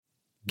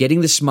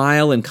Getting the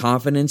smile and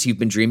confidence you've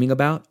been dreaming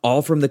about,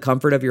 all from the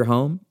comfort of your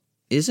home,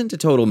 isn't a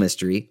total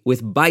mystery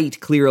with Bite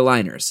clear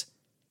aligners.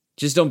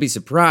 Just don't be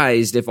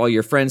surprised if all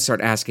your friends start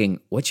asking,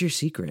 "What's your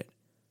secret?"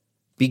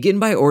 Begin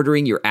by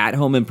ordering your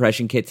at-home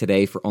impression kit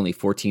today for only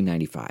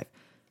 $14.95.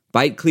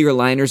 Bite clear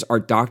aligners are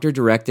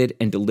doctor-directed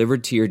and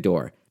delivered to your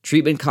door.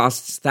 Treatment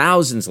costs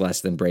thousands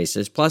less than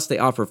braces, plus they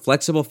offer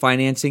flexible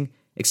financing,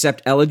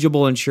 accept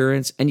eligible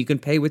insurance, and you can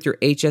pay with your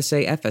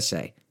HSA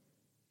FSA.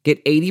 Get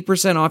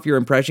 80% off your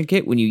impression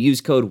kit when you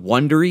use code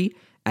WONDERY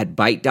at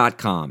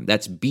Byte.com.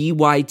 That's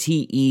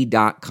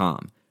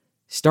BYTE.com.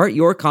 Start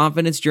your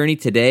confidence journey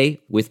today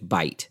with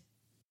Byte.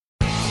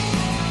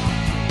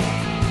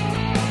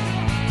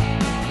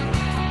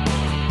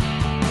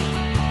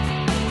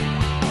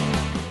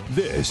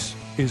 This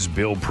is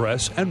Bill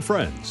Press and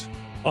Friends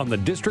on the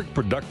District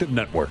Productive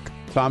Network.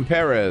 Tom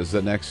Perez,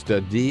 the next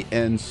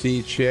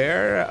DNC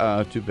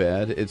chair. Too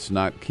bad it's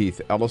not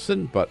Keith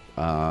Ellison, but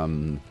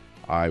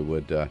I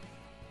would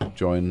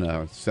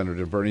join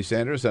Senator Bernie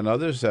Sanders and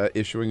others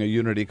issuing a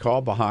unity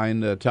call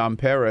behind Tom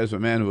Perez, a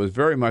man who was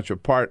very much a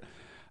part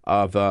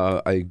of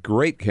a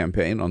great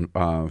campaign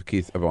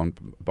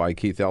by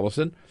Keith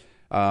Ellison,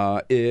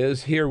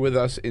 is here with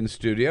us in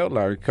studio.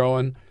 Larry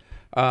Cohen,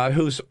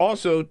 who's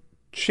also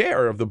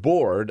chair of the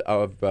board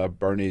of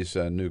Bernie's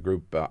new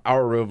group,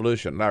 Our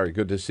Revolution. Larry,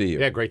 good to see you.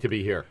 Yeah, great to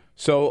be here.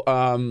 So,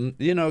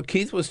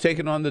 Keith was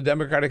taking on the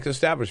Democratic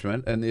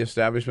establishment, and the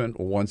establishment,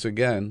 once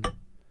again,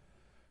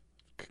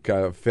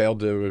 failed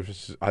to,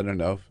 I don't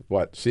know,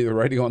 see the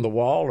writing on the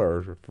wall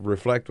or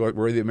reflect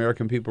where the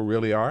American people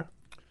really are?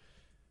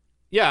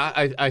 Yeah,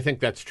 I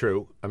think that's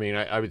true. I mean,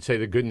 I would say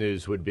the good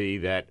news would be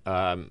that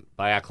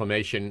by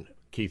acclamation,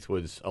 Keith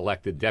was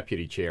elected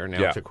deputy chair.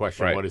 Now it's a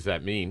question, right. What does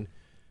that mean?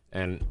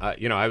 And,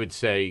 I would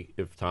say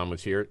if Tom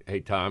was here, hey,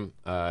 Tom,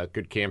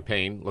 good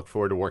campaign. Look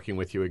forward to working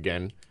with you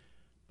again.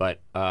 But,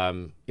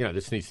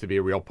 this needs to be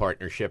a real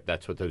partnership.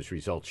 That's what those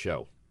results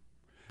show.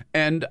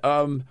 And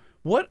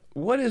what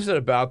is it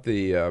about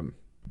the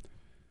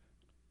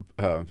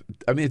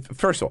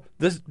first of all,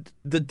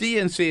 the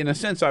DNC, in a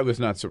sense, I was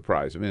not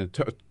surprised. I mean,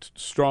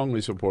 strongly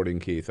supporting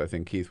Keith. I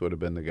think Keith would have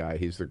been the guy.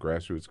 He's the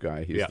grassroots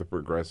guy. He's the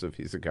progressive.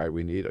 He's the guy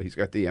we need. He's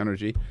got the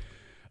energy.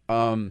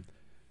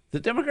 The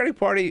Democratic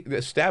Party, the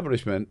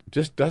establishment,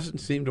 just doesn't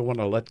seem to want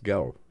to let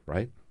go,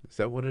 right? Is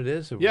that what it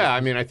is? Yeah,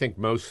 I mean, I think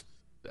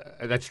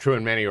that's true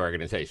in many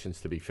organizations,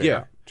 to be fair.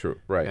 Yeah, true,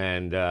 right.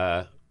 And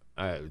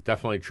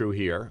definitely true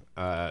here.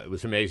 It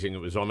was amazing. It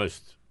was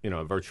almost,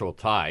 a virtual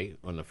tie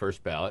on the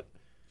first ballot.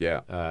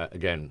 Yeah.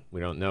 Again, we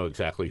don't know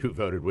exactly who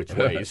voted which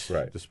ways,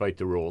 right. Despite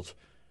the rules.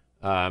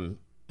 And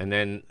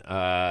then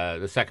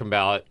the second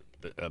ballot,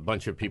 a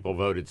bunch of people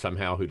voted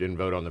somehow who didn't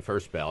vote on the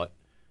first ballot.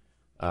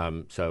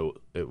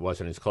 So it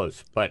wasn't as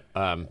close, but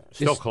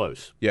still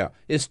close. Yeah.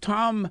 Is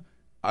Tom?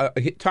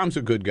 Tom's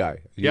a good guy.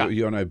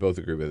 You and I both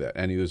agree with that,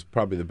 and he was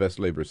probably the best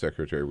labor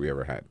secretary we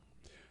ever had.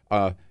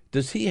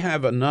 Does he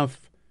have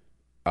enough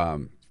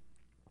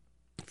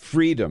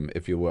freedom,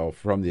 if you will,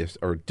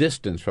 or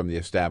distance from the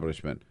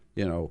establishment?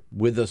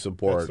 With the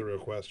support. That's the real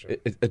question.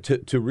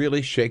 To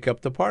really shake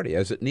up the party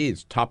as it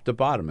needs, top to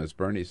bottom, as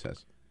Bernie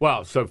says.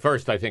 Well, so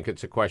first, I think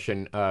it's a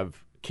question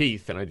of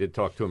Keith, and I did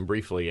talk to him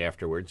briefly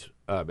afterwards,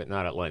 but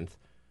not at length.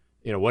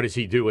 What does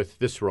he do with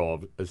this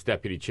role as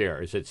deputy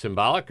chair? Is it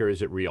symbolic or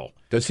is it real?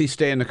 Does he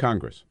stay in the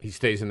Congress? He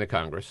stays in the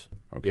Congress.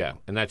 Okay. Yeah,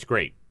 and that's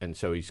great. And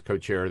so he's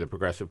co-chair of the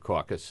Progressive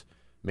Caucus,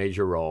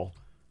 major role.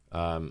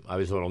 I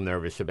was a little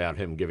nervous about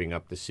him giving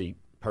up the seat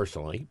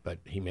personally, but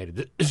he made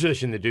a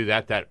decision to do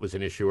that. That was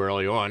an issue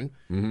early on.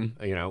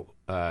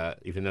 Mm-hmm.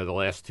 Even though the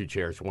last two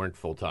chairs weren't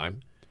full-time,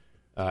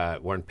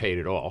 weren't paid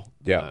at all.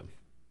 Yeah.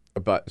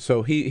 But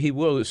so he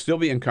will still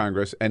be in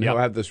Congress, and he'll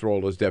have this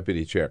role as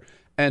deputy chair.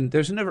 And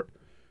there's never,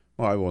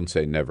 well, I won't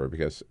say never,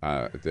 because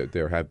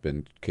there have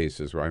been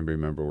cases where I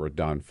remember where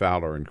Don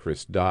Fowler and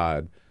Chris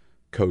Dodd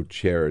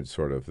co-chaired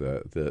sort of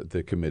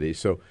the committee.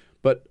 So,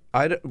 but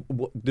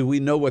do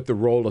we know what the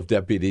role of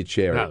deputy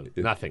chair No,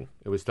 is? Nothing.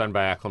 It was done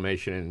by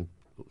acclamation in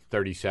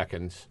 30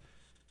 seconds.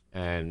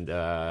 And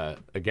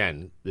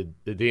again, the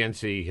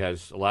DNC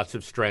has lots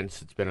of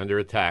strengths. It's been under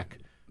attack.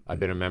 I've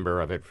been a member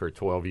of it for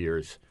 12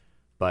 years.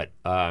 But,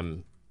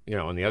 on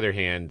the other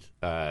hand,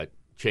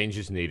 change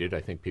is needed.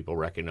 I think people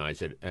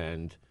recognize it,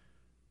 and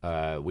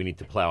we need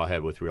to plow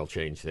ahead with real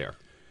change there.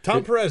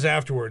 Tom Perez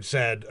afterwards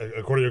said,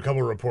 according to a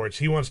couple of reports,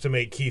 he wants to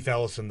make Keith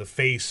Ellison the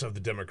face of the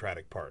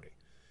Democratic Party,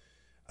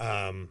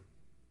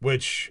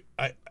 which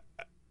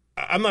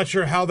I'm not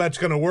sure how that's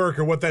going to work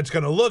or what that's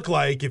going to look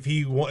like if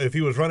he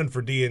was running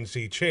for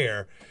DNC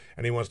chair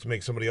and he wants to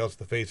make somebody else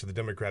the face of the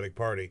Democratic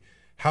Party.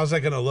 How's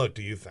that going to look,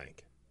 do you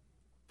think?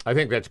 I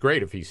think that's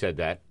great if he said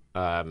that.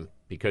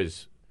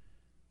 Because,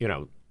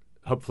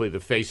 hopefully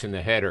the face and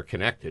the head are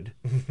connected.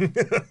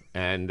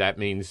 And that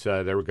means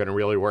they're going to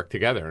really work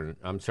together. And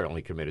I'm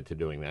certainly committed to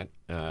doing that.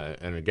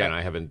 And again,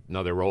 I have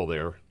another role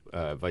there,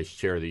 vice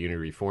chair of the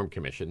Unity Reform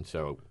Commission.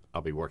 So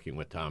I'll be working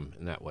with Tom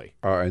in that way.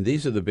 And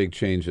these are the big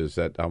changes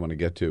that I want to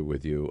get to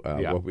with you,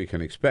 what we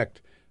can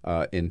expect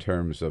in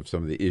terms of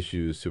some of the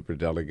issues,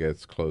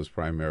 superdelegates, closed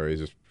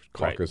primaries,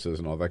 caucuses,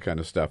 and all that kind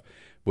of stuff,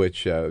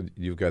 which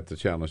you've got the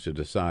challenge to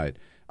decide.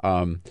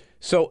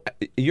 So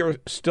you're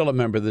still a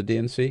member of the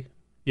DNC?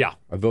 Yeah.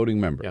 A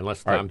voting member? Yeah,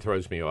 unless Tom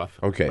throws me off.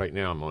 Okay. Right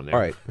now I'm on there.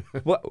 All right.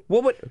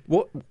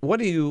 What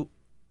do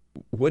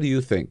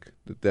you think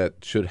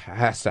that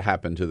has to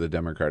happen to the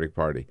Democratic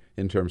Party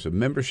in terms of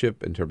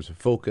membership, in terms of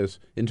focus,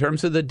 in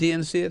terms of the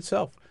DNC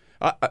itself?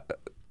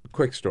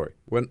 Quick story.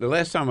 When the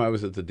last time I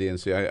was at the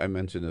DNC, I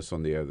mentioned this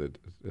on an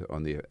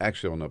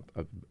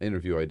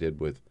interview I did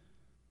with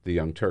the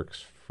Young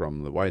Turks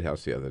from the White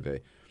House the other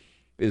day,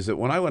 is that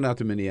when I went out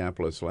to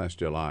Minneapolis last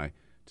July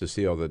to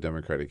see all the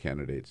Democratic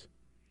candidates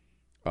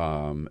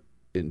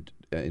in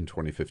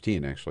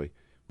 2015, actually,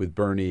 with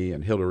Bernie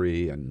and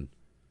Hillary and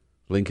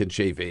Lincoln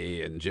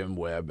Chafee and Jim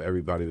Webb,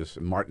 everybody was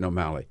Martin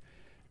O'Malley.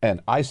 And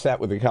I sat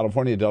with the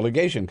California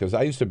delegation because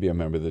I used to be a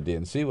member of the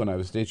DNC when I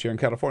was state chair in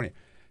California.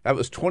 That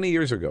was 20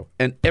 years ago.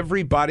 And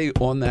everybody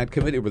on that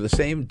committee were the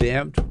same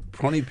damn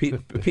 20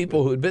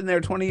 people who had been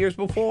there 20 years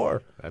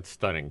before. That's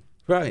stunning.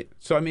 Right.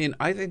 So, I mean,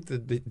 I think the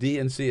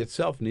DNC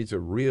itself needs a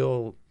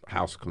real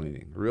house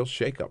cleaning, a real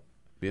shakeup.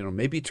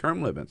 Maybe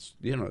term limits,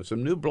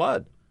 some new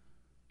blood.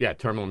 Yeah,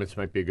 term limits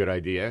might be a good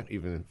idea,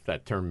 even if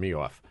that turned me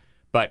off.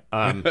 But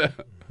sorry,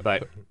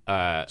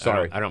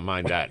 I don't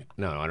mind that.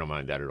 No, I don't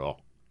mind that at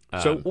all.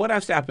 So what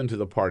has to happen to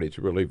the party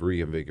to really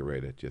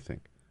reinvigorate it, do you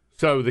think?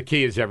 So the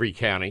key is every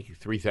county,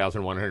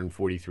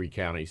 3,143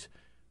 counties.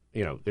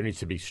 There needs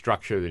to be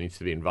structure. There needs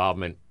to be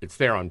involvement. It's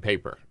there on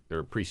paper. There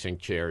are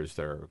precinct chairs.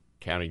 There are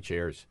county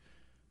chairs.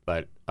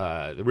 But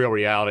the real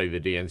reality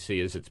of the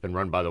DNC is it's been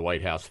run by the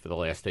White House for the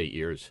last 8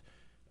 years.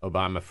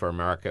 Obama for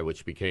America,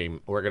 which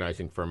became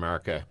Organizing for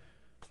America,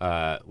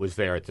 was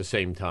there at the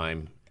same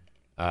time.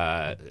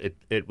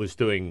 It was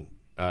doing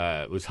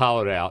it was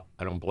hollowed out.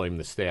 I don't blame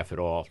the staff at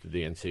all.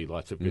 The DNC,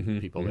 lots of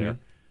good people there.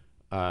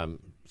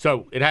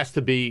 So it has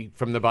to be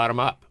from the bottom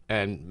up,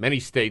 and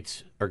many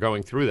states are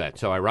going through that.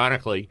 So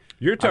ironically,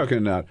 you're talking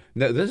about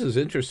now. This is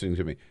interesting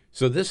to me.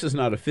 So this is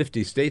not a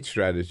 50-state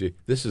strategy.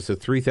 This is a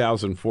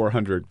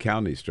 3,400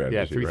 county strategy.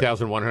 Yeah,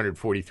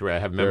 3,143. I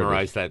have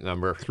memorized that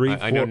number.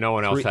 I know no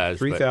one else has.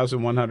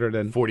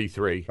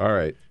 3,143. All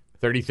right.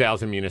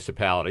 30,000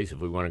 municipalities, if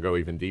we want to go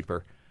even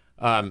deeper.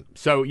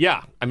 So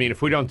yeah, I mean,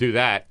 if we don't do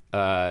that,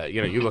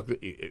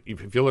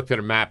 if you looked at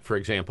a map, for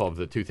example, of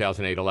the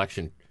 2008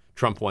 election,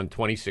 Trump won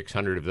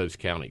 2,600 of those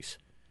counties.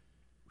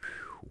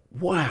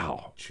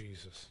 Wow.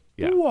 Jesus.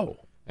 Yeah. Whoa.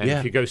 And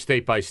if you go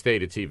state by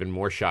state, it's even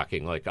more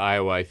shocking. Like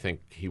Iowa, I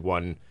think he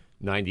won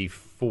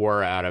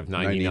 94 out of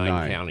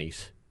 99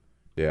 counties.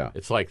 Yeah.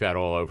 It's like that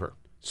all over.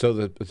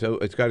 So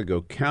it's got to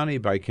go county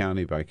by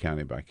county by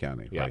county by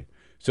county, yeah. Right?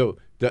 So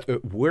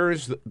where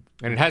is the...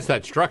 And it has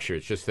that structure.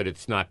 It's just that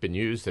it's not been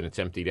used and it's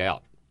emptied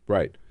out.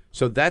 Right.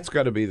 So that's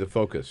got to be the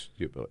focus,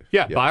 you believe?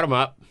 Yeah, bottom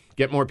up,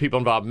 get more people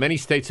involved. Many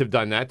states have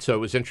done that. So it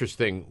was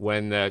interesting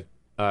when Donna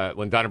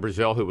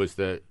Brazile, who was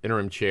the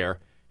interim chair,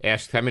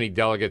 asked how many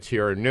delegates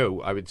here are new.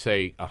 I would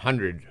say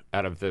 100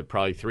 out of the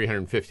probably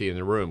 350 in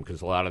the room,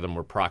 because a lot of them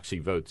were proxy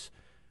votes.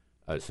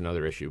 It's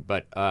another issue.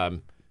 But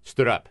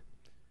stood up.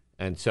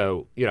 And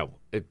so,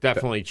 it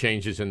definitely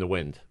changes in the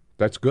wind.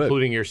 That's good.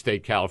 Including your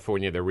state,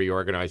 California. They're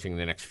reorganizing in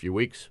the next few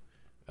weeks.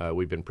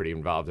 We've been pretty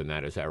involved in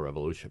that as our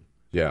revolution.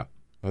 Yeah.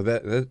 Well,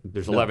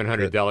 there's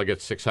 1,100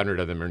 delegates. 600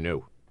 of them are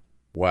new.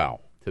 Wow.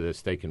 To the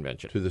state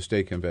convention.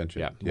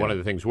 Yeah. One of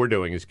the things we're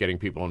doing is getting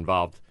people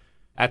involved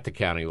at the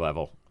county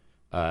level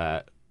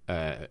to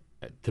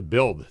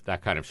build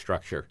that kind of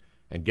structure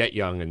and get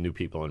young and new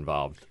people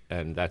involved.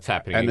 And that's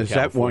happening in California.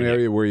 And is that one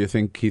area where you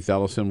think Keith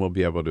Ellison will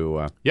be able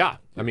to... Yeah.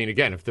 I mean,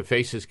 again, if the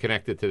face is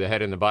connected to the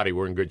head and the body,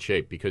 we're in good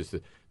shape because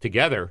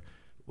together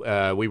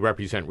we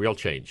represent real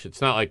change.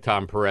 It's not like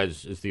Tom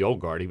Perez is the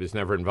old guard. He was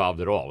never involved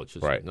at all, which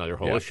is another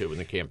whole issue in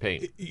the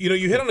campaign.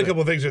 You hit on a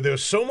couple of things there.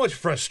 There's so much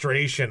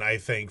frustration, I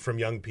think, from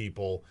young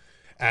people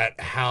at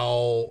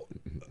how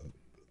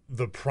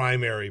the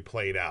primary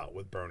played out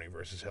with Bernie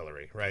versus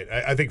Hillary, right?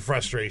 I think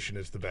frustration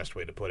is the best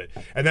way to put it.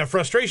 And that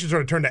frustration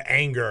sort of turned to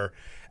anger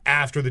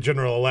after the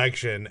general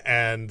election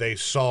and they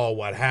saw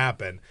what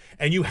happened.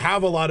 And you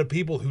have a lot of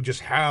people who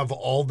just have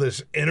all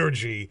this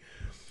energy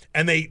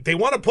and they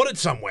want to put it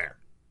somewhere.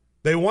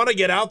 They want to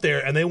get out there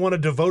and they want to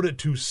devote it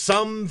to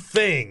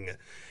something.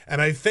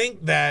 And I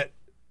think that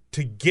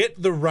to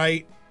get the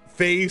right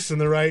face and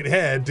the right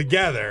head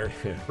together,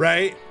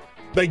 right?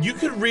 Like you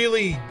could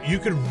really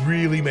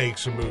make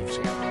some moves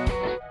here.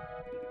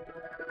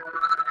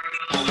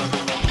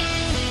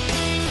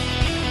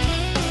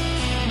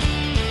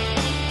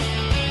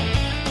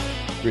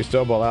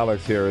 Cristóbal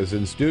Alex here is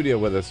in studio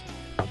with us.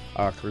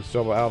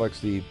 Cristóbal Alex,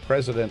 the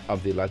president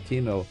of the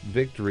Latino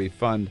Victory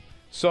Fund.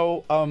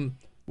 So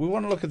we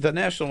want to look at the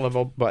national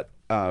level, but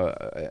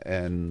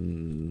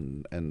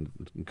and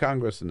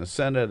Congress and the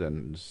Senate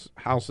and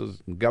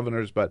houses and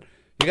governors, but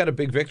you got a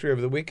big victory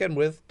over the weekend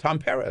with Tom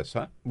Perez,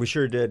 huh? We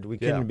sure did. We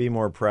couldn't be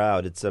more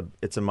proud. It's a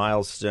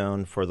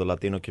milestone for the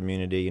Latino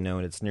community,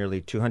 and its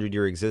nearly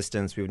 200-year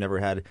existence. We've never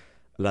had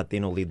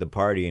Latino lead the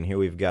party, and here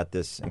we've got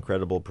this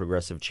incredible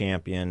progressive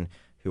champion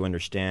who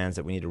understands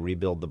that we need to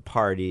rebuild the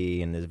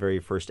party, and his very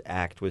first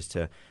act was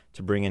to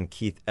bring in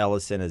Keith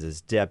Ellison as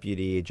his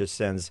deputy. It just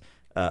sends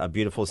a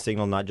beautiful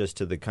signal, not just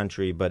to the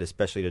country, but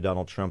especially to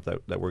Donald Trump,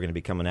 that we're going to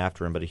be coming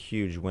after him, but a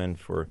huge win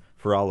for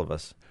all of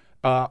us.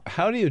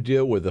 How do you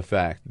deal with the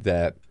fact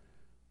that,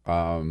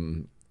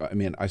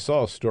 I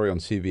saw a story on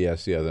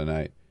CBS the other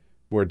night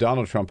where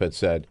Donald Trump had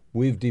said,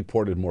 we've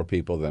deported more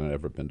people than had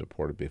ever been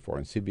deported before.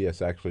 And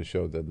CBS actually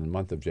showed that in the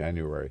month of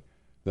January,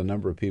 the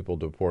number of people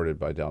deported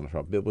by Donald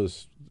Trump, it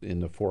was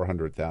in the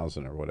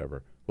 400,000 or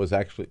whatever, was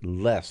actually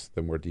less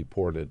than were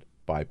deported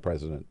by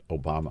President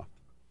Obama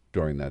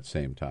during that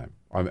same time.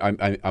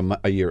 I'm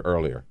a year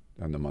earlier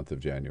in the month of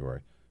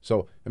January.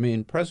 So,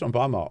 President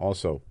Obama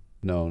also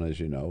known, as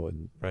you know,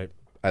 and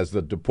as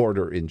the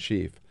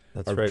deporter-in-chief.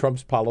 That's right.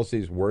 Trump's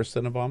policies worse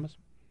than Obama's?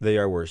 They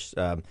are worse.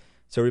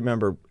 So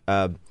remember,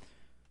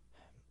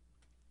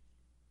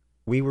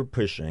 we were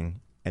pushing,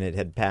 and it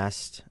had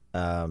passed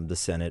the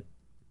Senate,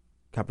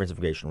 comprehensive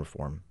immigration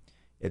reform.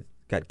 It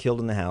got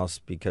killed in the House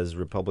because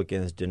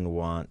Republicans didn't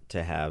want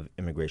to have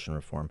immigration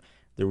reform.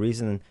 The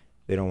reason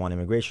they don't want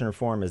immigration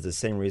reform is the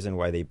same reason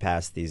why they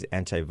passed these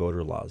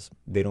anti-voter laws.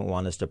 They don't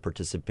want us to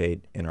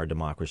participate in our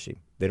democracy.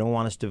 They don't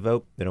want us to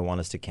vote. They don't want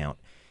us to count.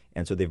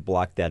 And so they've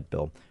blocked that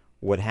bill.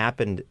 What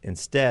happened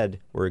instead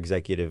were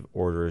executive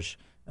orders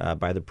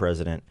by the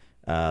president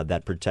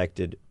that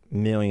protected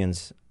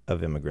millions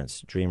of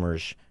immigrants,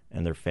 dreamers,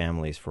 and their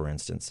families, for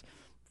instance.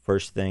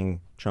 First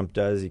thing Trump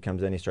does, he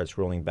comes in, he starts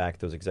rolling back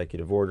those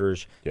executive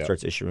orders,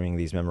 starts issuing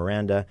these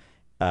memoranda,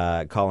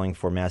 calling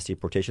for mass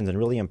deportations and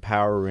really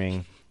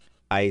empowering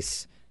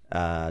ICE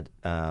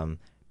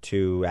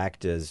to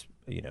act as,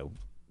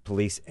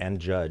 police and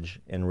judge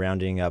in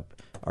rounding up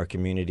our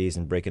communities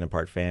and breaking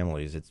apart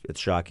families. It's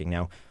shocking.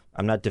 Now,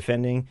 I'm not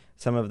defending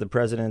some of the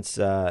president's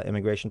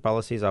immigration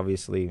policies.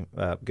 Obviously,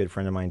 a good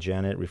friend of mine,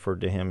 Janet,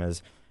 referred to him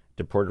as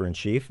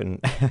deporter-in-chief,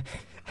 and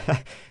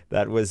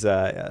that was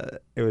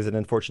it was an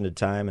unfortunate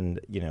time. And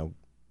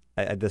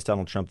this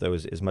Donald Trump, though,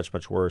 is much,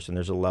 much worse. And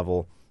there's a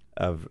level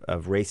of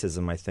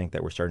racism, I think,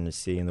 that we're starting to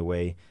see in the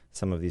way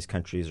some of these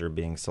countries are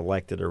being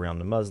selected around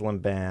the Muslim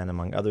ban,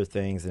 among other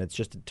things. And it's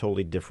just a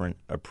totally different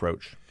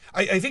approach.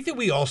 I think that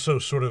we also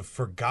sort of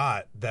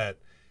forgot that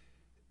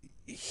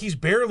he's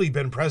barely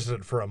been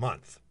president for a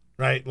month,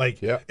 right?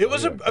 It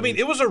was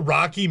it was a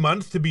rocky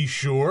month, to be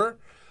sure,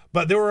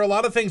 but there were a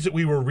lot of things that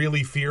we were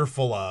really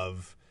fearful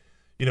of,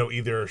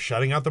 either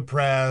shutting out the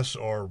press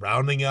or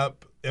rounding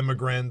up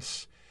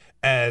immigrants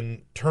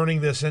and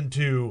turning this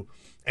into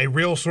a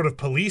real sort of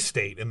police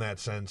state in that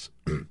sense.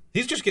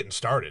 He's just getting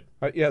started.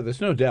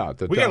 There's no doubt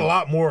that we got a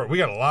lot more. We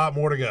got a lot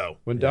more to go.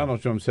 When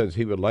Donald Trump says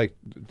he would like,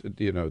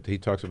 he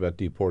talks about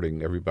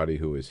deporting everybody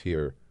who is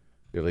here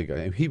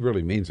illegally. He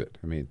really means it.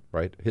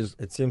 Right?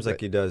 It seems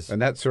like he does,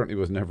 and that certainly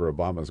was never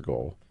Obama's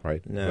goal,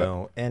 right?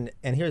 No, and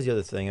here's the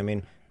other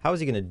thing. How is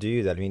he going to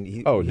do that?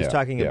 He's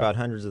talking about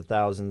hundreds of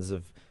thousands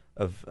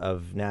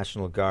of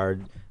National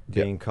Guard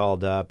being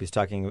called up. He's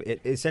talking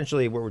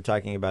essentially what we're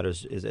talking about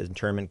is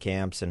internment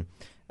camps and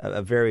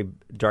a very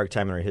dark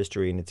time in our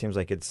history. And it seems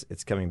like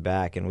it's coming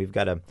back, and we've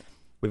got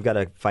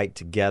to fight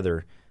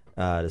together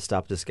to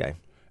stop this guy.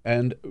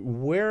 And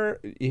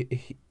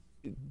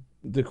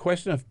the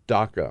question of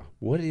DACA,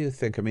 what do you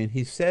think?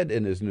 He said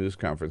in his news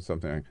conference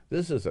something like,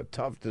 "This is a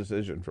tough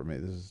decision for me.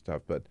 This is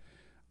tough," but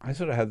I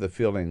sort of have the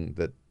feeling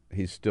that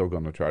he's still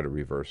going to try to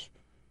reverse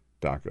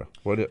DACA.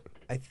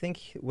 I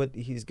think what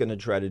he's going to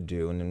try to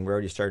do, and we're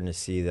already starting to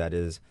see that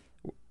is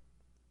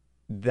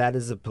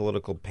a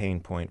political pain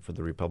point for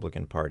the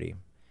Republican Party.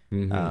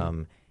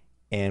 Mm-hmm.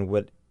 And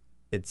what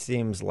it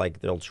seems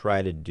like they'll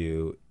try to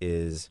do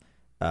is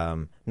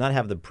not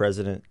have the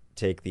president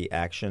take the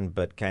action,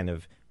 but kind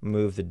of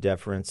move the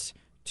deference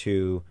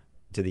to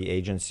the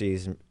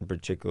agencies, in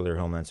particular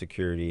Homeland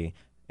Security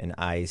and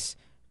ICE,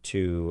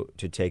 to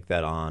take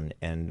that on.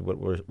 And what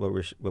we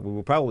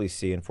will probably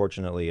see,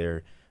 unfortunately,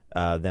 are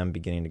them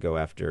beginning to go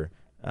after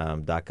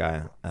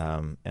DACA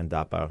and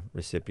DAPA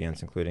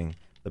recipients, including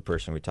the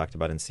person we talked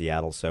about in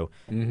Seattle. So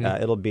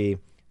it'll be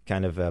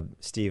kind of a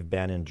Steve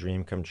Bannon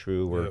dream come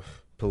true, where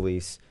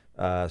police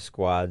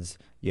squads,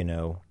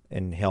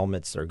 in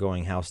helmets are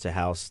going house to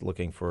house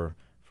looking for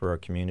our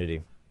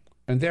community.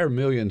 And there are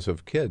millions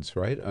of kids,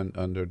 right,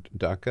 under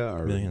DACA,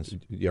 or millions.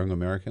 Young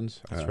Americans.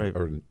 That's right.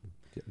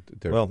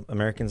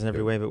 Americans in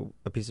every way but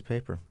a piece of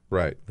paper.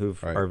 Right.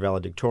 Are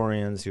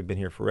valedictorians, who've been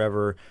here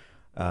forever,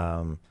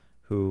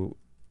 who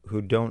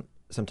don't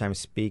sometimes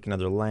speak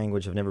another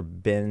language, have never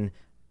been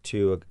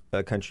to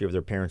a country of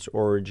their parents'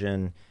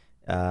 origin.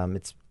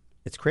 It's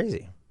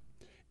crazy.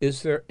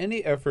 Is there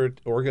any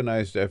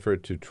organized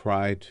effort to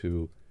try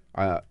to?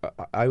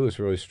 I was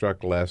really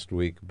struck last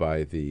week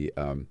by the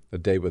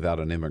Day Without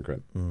an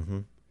Immigrant,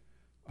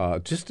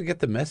 just to get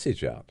the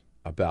message out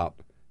about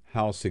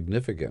how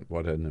significant,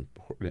 what an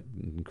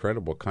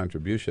incredible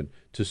contribution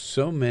to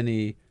so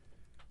many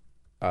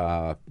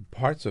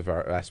aspects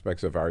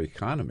of our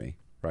economy,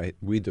 right?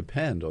 We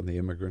depend on the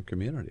immigrant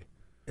community.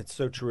 It's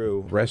so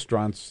true.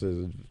 Restaurants,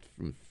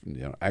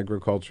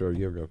 agriculture,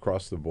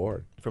 across the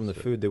board. From the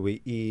food that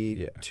we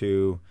eat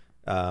to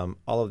all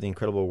of the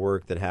incredible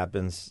work that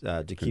happens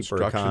to keep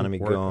our economy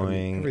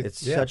going. It's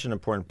such an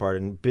important part,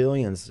 and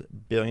billions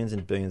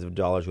and billions of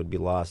dollars would be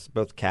lost.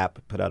 Both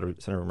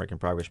Center of American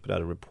Progress put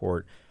out a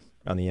report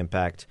on the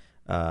impact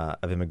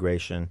of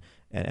immigration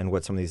and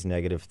what some of these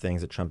negative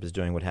things that Trump is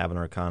doing would have on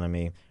our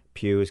economy.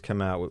 Pew has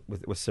come out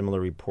with similar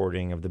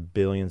reporting of the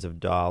billions of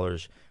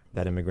dollars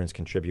that immigrants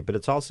contribute. But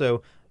it's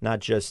also not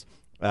just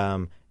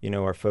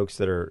our folks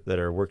that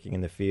are working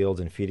in the fields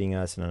and feeding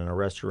us and in our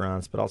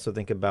restaurants, but also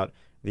think about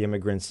the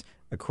immigrants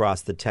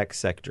across the tech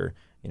sector.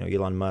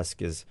 Elon Musk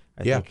has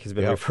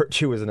been referred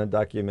to as an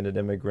undocumented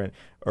immigrant,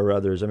 or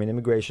others. I mean,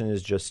 immigration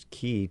is just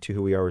key to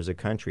who we are as a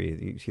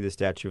country. You see the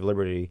Statue of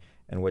Liberty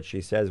and what she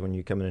says when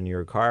you come into New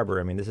York Harbor.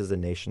 I mean, this is a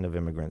nation of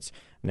immigrants.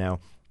 Now,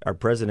 our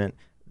president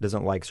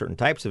doesn't like certain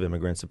types of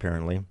immigrants,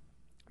 apparently,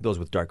 those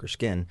with darker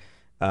skin.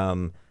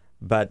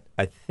 But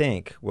I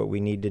think what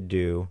we need to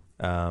do,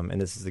 and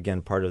this is,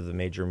 again, part of the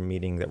major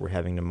meeting that we're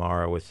having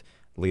tomorrow with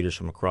leaders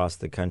from across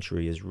the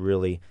country, is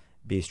really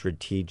be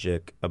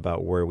strategic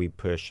about where we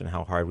push and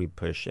how hard we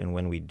push and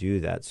when we do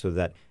that, so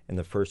that in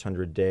the first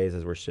 100 days,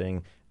 as we're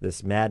seeing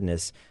this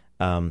madness,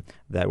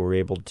 that we're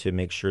able to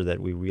make sure that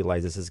we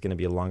realize this is going to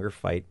be a longer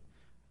fight.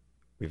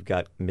 We've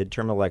got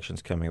midterm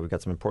elections coming. We've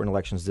got some important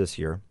elections this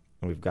year.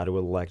 And we've got to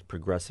elect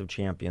progressive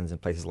champions in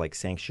places like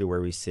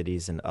sanctuary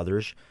cities and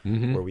others,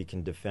 where we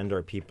can defend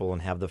our people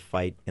and have the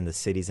fight in the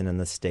cities and in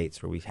the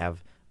states where we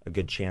have a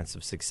good chance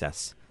of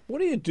success. What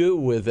do you do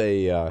with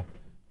a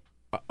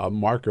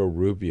Marco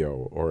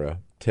Rubio or a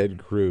Ted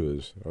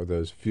Cruz or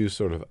those few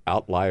sort of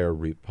outlier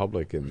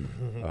Republican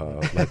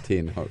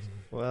Latinos?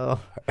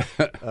 Well,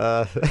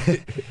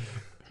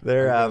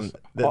 they're.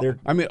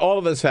 I mean, all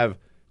of us have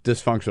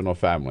dysfunctional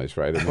families,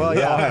 right? I mean,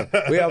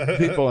 we have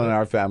people in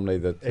our family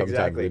that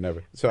sometimes we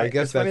never. So I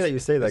guess it's funny that you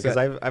say that, because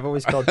I've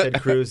always called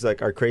Ted Cruz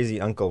like our crazy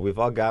uncle. We've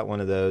all got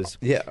one of those.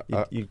 Yeah.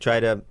 You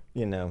try to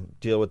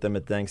deal with them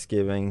at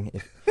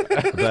Thanksgiving,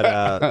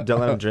 but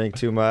don't let them drink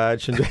too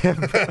much.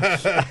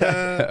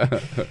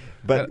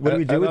 But what do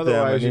we do with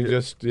them?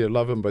 Otherwise, you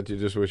love them, but you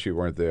just wish you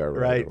weren't there,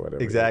 right? Or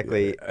whatever.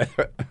 Exactly.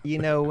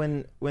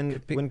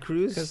 When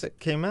Cruz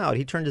came out,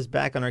 he turned his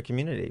back on our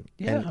community.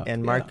 Yeah.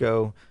 And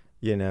Marco.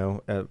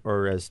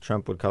 Or as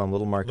Trump would call him,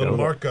 Little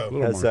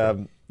Marco.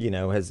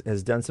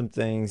 Has done some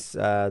things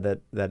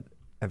that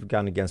have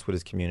gone against what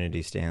his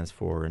community stands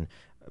for, and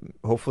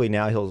hopefully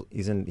now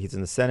he's in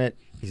the Senate.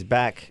 He's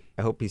back.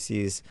 I hope he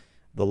sees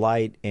the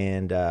light,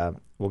 and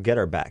we'll get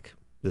our back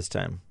this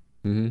time.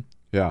 Mm-hmm.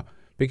 Yeah,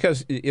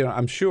 because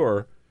I'm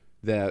sure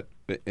that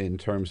in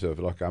terms of,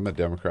 look, I'm a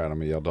Democrat.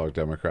 I'm a Yellow Dog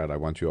Democrat. I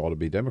want you all to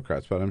be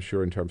Democrats, but I'm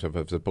sure in terms of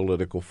as a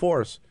political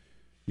force,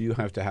 you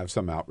have to have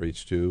some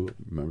outreach to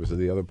members of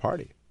the other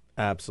party.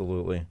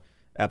 Absolutely.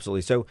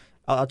 So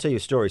I'll tell you a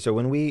story. So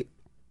when we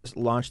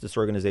launched this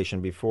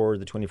organization before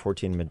the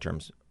 2014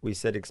 midterms, we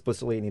said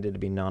explicitly it needed to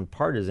be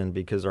nonpartisan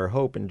because our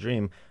hope and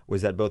dream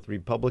was that both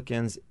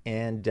Republicans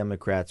and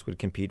Democrats would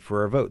compete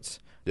for our votes.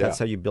 Yeah. That's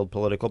how you build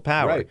political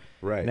power.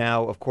 Right.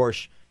 Now, of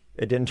course,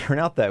 it didn't turn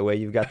out that way.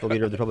 You've got the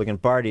leader of the Republican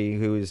Party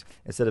who's,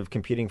 instead of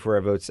competing for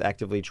our votes,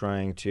 actively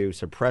trying to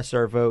suppress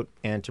our vote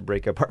and to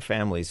break up our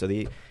families.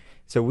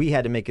 So we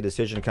had to make a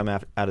decision come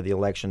out of the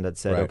election that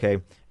said, okay,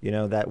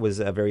 that was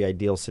a very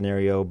ideal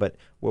scenario, but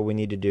what we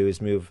need to do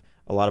is move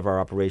a lot of our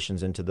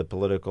operations into the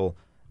political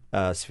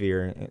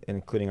sphere,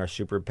 including our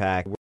super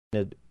PAC. We're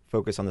going to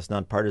focus on this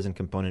nonpartisan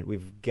component.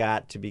 We've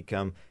got to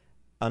become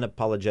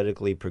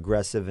unapologetically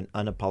progressive and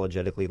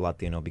unapologetically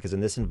Latino, because in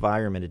this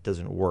environment, it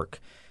doesn't work.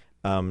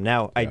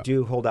 I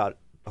do hold out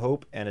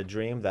hope and a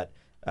dream that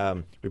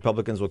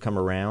Republicans will come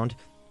around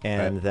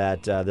and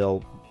that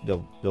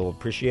they'll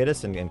appreciate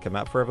us and come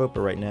out for a vote. But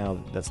right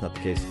now, that's not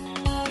the case.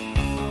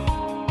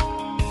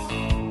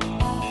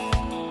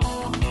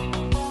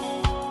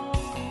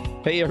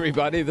 Hey,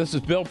 everybody, this is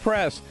Bill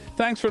Press.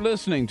 Thanks for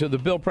listening to the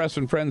Bill Press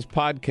and Friends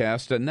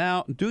podcast. And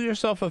now, do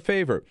yourself a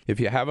favor. If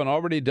you haven't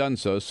already done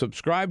so,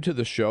 subscribe to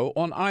the show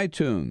on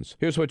iTunes.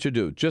 Here's what you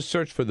do. Just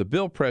search for The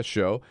Bill Press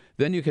Show.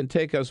 Then you can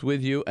take us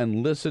with you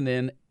and listen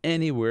in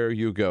anywhere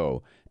you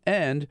go.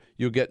 And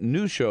you'll get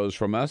new shows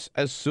from us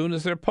as soon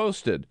as they're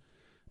posted.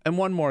 And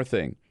one more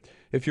thing.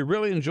 If you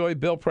really enjoy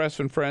Bill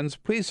Press and Friends,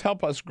 please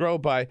help us grow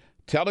by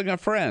telling a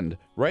friend,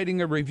 writing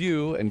a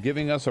review, and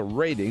giving us a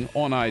rating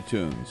on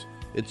iTunes.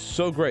 It's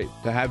so great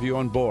to have you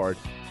on board.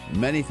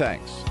 Many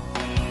thanks.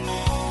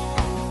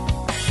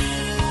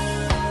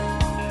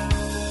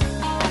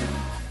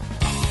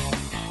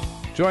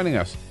 Joining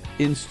us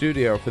in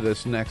studio for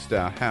this next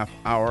half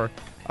hour,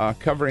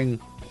 covering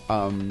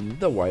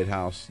the White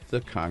House,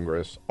 the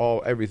Congress,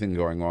 everything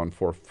going on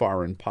for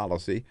foreign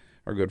policy,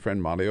 our good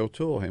friend Molly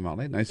O'Toole. Hey,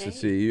 Molly, nice to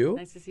see you.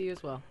 Nice to see you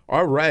as well.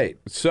 All right.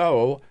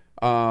 So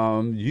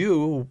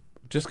you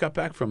just got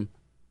back from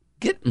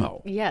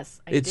Gitmo. Yes,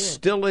 I It's did.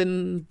 still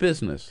in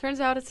business. Turns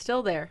out it's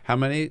still there. How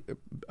many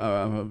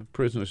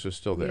prisoners are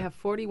still there? We have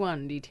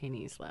 41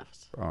 detainees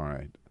left. All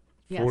right.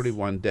 Yes.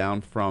 41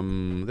 down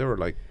from, there were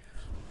like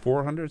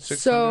 400, 600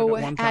 So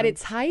at one time? at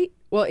its height,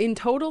 well, in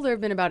total there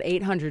have been about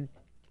 800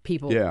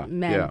 people,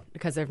 men,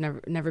 because there've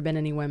never been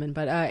any women,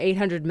 but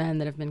 800 men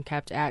that have been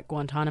kept at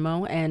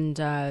Guantanamo.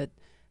 And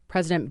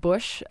President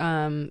Bush,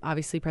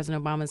 obviously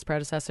President Obama's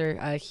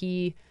predecessor,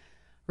 he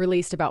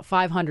released about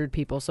 500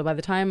 people. So by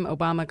the time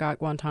Obama got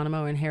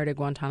Guantanamo, inherited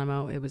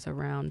Guantanamo, it was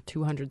around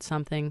 200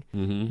 something.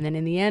 Mm-hmm. And then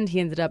in the end, he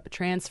ended up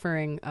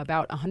transferring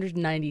about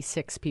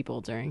 196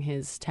 people during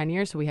his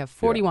tenure. So we have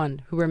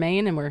 41 who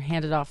remain and were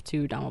handed off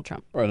to Donald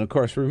Trump. Right, and of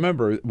course, we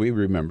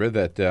remember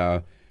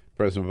that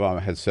President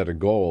Obama had set a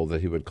goal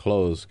that he would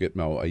close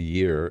Gitmo a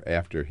year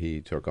after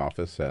he took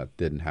office. That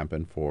didn't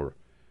happen for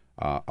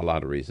a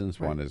lot of reasons.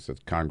 Right. One is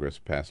that Congress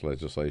passed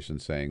legislation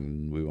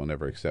saying we will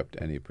never accept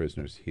any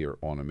prisoners here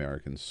on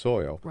American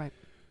soil. Right.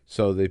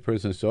 So the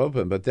prison's still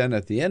open. But then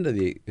at the end of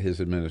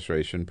his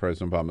administration,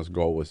 President Obama's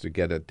goal was to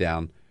get it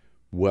down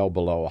well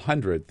below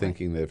 100,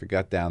 thinking that if it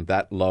got down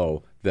that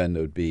low, then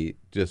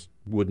it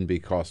wouldn't be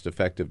cost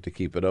effective to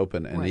keep it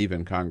open. And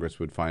even Congress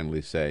would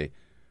finally say,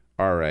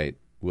 all right,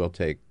 we'll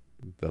take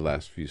the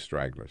last few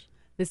stragglers.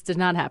 This did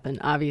not happen,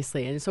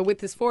 obviously. And so with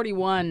this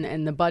 41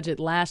 and the budget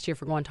last year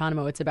for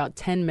Guantanamo, it's about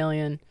 $10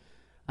 million,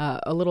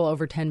 a little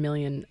over $10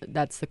 million.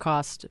 That's the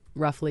cost,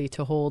 roughly,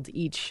 to hold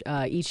each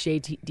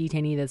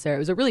detainee that's there. It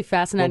was a really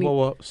fascinating...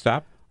 Whoa,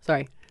 stop.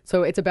 Sorry.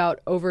 So it's about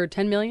over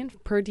 $10 million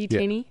per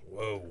detainee. Yeah.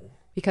 Whoa.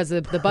 Because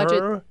the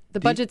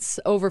budget's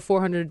over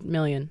 $400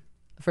 million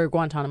for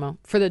Guantanamo,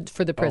 for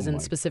the prison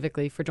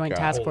specifically, for Joint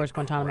Task Force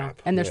Guantanamo.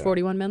 Crap. And there's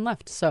 41 men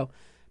left, so...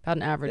 about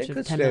an average of 10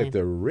 million. They million. could stay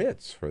at the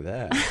Ritz for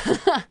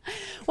that.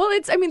 Well,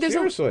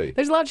 Seriously.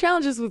 There's a lot of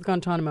challenges with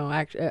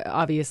Guantanamo,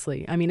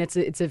 obviously. I mean, it's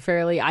a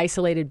fairly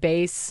isolated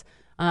base,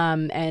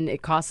 and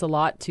it costs a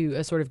lot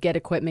to sort of get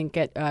equipment,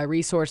 get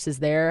resources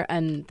there,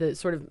 and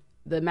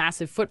the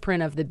massive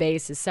footprint of the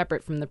base is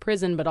separate from the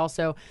prison, but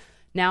also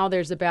now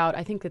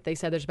I think that they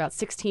said there's about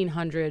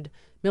 1,600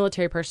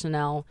 military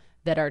personnel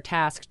that are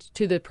tasked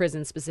to the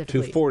prison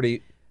specifically. To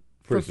 40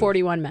 For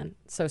 41 men.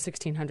 So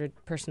 1,600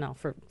 personnel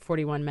for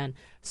 41 men.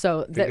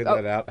 So figure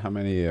that out. How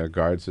many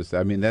guards is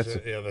that? I mean,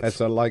 that's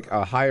like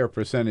a higher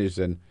percentage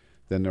than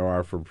there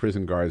are for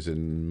prison guards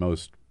in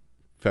most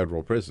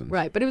federal prisons.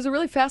 Right, but it was a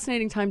really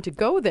fascinating time to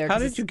go there. How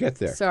did you get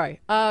there? Sorry.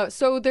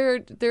 So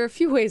there are a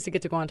few ways to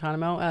get to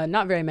Guantanamo.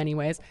 Not very many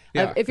ways.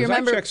 Yeah, if you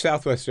remember, I checked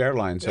Southwest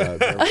Airlines.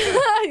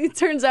 It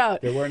turns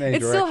out there weren't any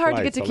it's still hard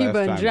to get to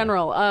Cuba in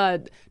general.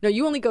 No,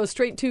 you only go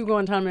straight to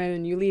Guantanamo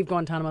and you leave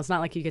Guantanamo. It's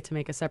not like you get to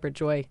make a separate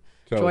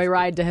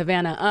joyride to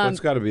Havana. It's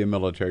got to be a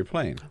military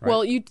plane, right?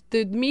 Well,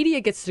 the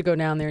media gets to go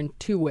down there in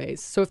two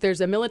ways. So if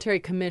there's a military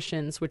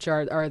commissions, which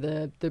are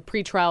the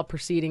pretrial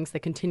proceedings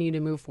that continue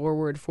to move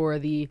forward for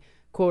the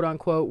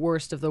quote-unquote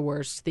worst of the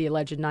worst, the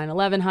alleged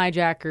 9/11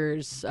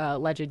 hijackers,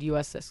 alleged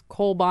USS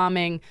Cole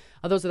bombing.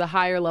 Those are the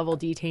higher-level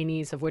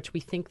detainees, of which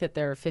we think that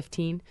there are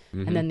 15,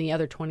 and then the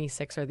other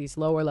 26 are these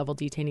lower-level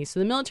detainees.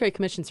 So the military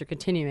commissions are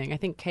continuing. I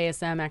think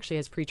KSM actually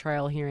has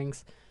pretrial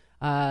hearings.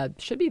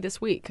 Should be this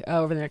week,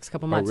 over the next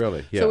couple months. Oh,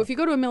 really? Yeah. So if you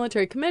go to a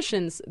military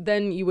commissions,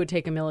 then you would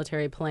take a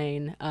military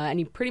plane, and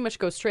you pretty much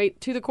go straight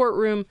to the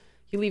courtroom.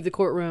 You leave the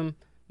courtroom.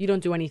 You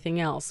don't do anything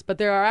else. But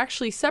there are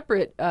actually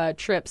separate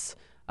trips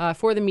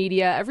for the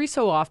media every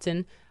so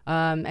often,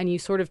 and you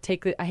sort of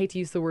take I hate to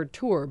use the word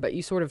tour, but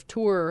you sort of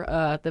tour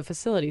the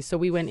facility. So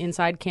we went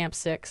inside Camp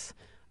 6,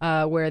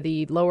 where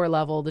the lower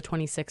level, the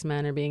 26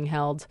 men are being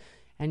held,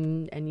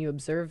 and you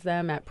observe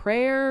them at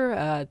prayer.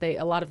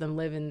 A lot of them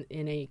live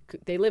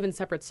they live in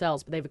separate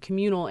cells, but they have a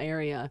communal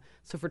area.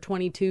 So for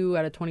 22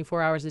 out of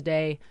 24 hours a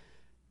day,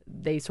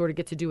 they sort of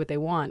get to do what they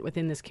want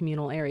within this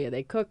communal area.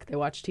 They cook, they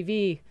watch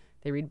TV,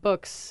 they read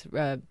books,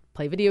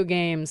 play video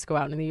games, go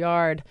out in the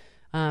yard.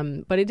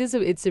 But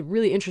it's a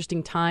really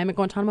interesting time at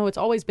Guantanamo. It's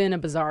always been a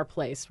bizarre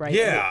place, right?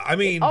 Yeah, I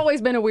mean, it's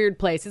always been a weird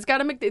place. It's got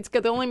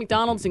the only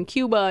McDonald's in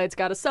Cuba. It's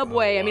got a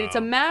subway. I mean, it's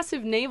a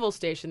massive naval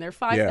station. There are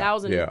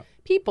 5,000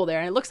 people there,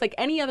 and it looks like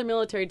any other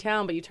military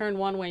town. But you turn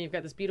one way, you've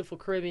got this beautiful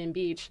Caribbean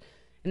beach,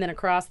 and then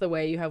across the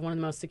way, you have one of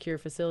the most secure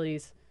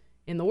facilities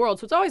in the world.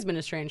 So it's always been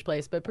a strange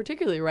place. But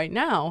particularly right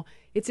now,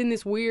 it's in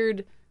this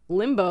weird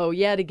limbo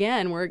yet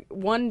again, where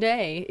one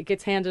day it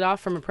gets handed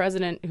off from a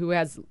president who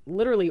has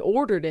literally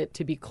ordered it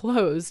to be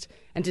closed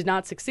and did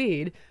not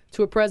succeed,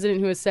 to a president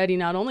who has said he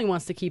not only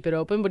wants to keep it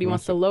open, but he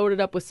wants to load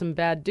it up with some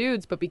bad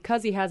dudes. But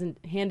because he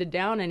hasn't handed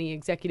down any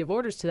executive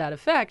orders to that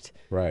effect,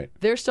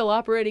 they're still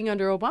operating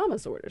under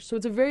Obama's orders. So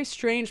it's a very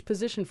strange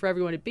position for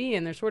everyone to be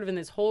in. They're sort of in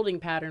this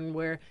holding pattern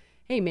where,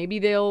 hey, maybe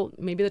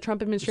the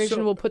Trump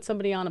administration will put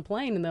somebody on a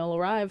plane and they'll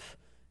arrive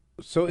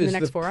in the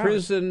next 4 hours. So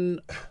is the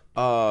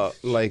prison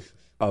like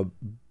a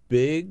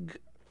big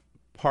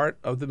part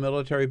of the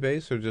military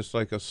base, or just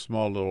like a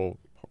small little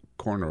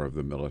corner of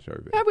the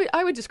military base?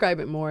 I would describe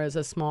it more as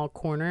a small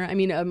corner. I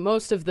mean,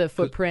 most of the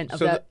footprint of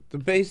that. The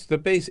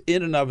base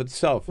in and of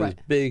itself is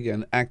big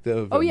and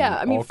active. Oh yeah,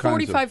 I mean,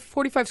 45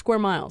 square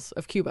miles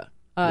of Cuba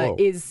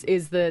is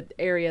the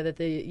area that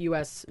the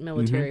U.S.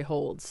 military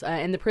holds,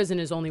 and the prison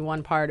is only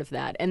one part of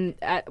that. And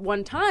at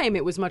one time,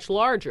 it was much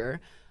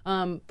larger,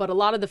 but a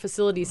lot of the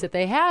facilities that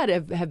they had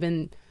have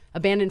been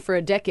abandoned for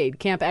a decade.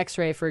 Camp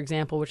X-Ray, for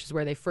example, which is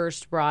where they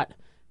first brought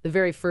the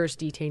very first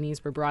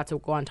detainees were brought to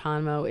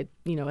Guantanamo. It,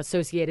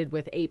 associated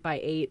with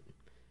 8x8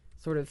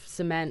 sort of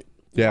cement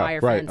wire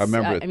right. fence. I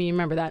remember it. You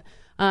remember that.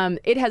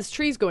 It has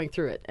trees going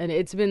through it, and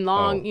it's been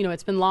long.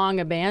 It's been long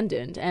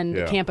abandoned. And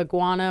Camp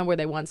Iguana, where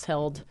they once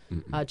held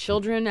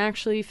children,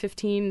 actually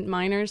 15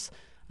 minors,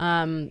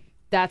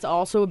 that's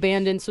also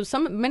abandoned. So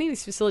many of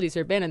these facilities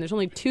are abandoned. There's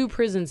only two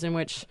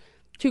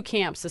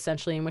camps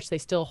essentially in which they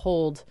still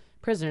hold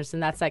prisoners,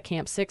 and that's that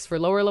Camp 6 for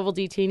lower level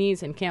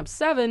detainees and Camp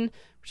 7,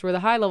 which is where the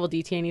high level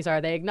detainees are.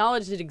 They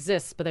acknowledge it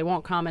exists, but they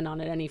won't comment on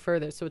it any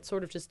further. So it's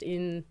sort of just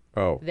in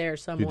there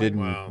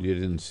somewhere. You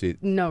didn't see?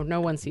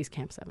 No one sees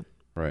Camp 7.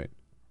 Right.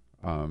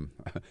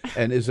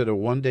 And is it a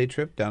one-day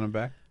trip down and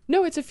back?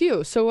 No, it's a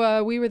few.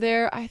 So we were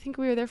there. I think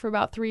we were there for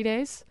about 3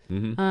 days.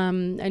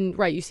 And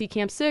you see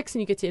Camp 6,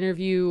 and you get to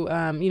interview.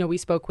 We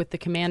spoke with the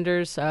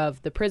commanders of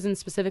the prison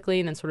specifically,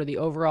 and then sort of the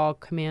overall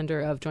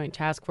commander of Joint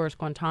Task Force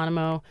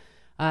Guantanamo.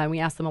 We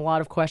asked them a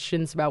lot of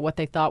questions about what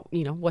they thought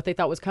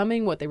was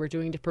coming, what they were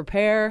doing to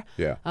prepare.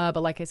 Yeah.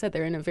 But like I said,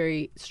 they're in a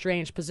very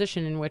strange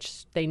position in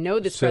which they know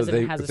this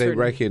president has a certain... So they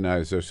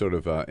recognize they're sort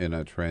of in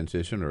a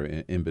transition or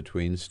in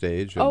between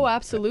stage? Oh,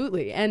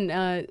 absolutely. And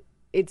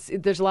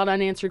there's a lot of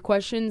unanswered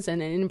questions,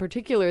 and in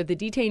particular, the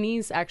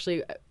detainees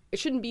actually... It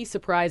shouldn't be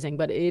surprising,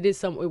 but it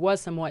was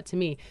somewhat to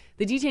me.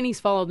 The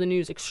detainees follow the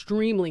news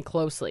extremely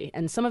closely,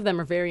 and some of them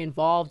are very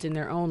involved in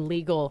their own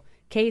legal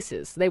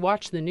cases. They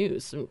watch the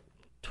news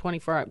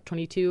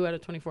 22 out of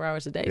 24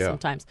 hours a day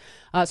sometimes.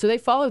 So they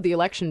followed the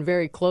election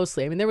very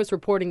closely. I mean, there was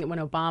reporting that when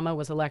Obama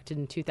was elected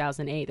in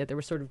 2008 that they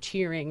were sort of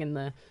cheering in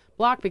the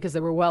block because they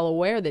were well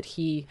aware that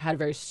he had a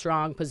very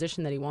strong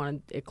position that he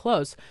wanted it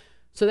close.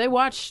 So they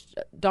watched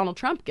Donald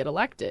Trump get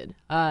elected,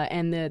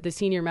 and the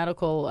senior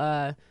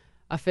medical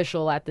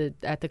official at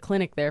the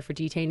clinic there for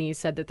detainees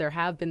said that there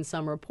have been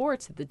some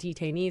reports that the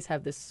detainees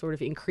have this sort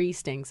of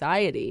increased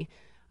anxiety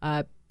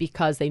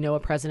because they know a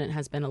president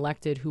has been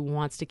elected who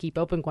wants to keep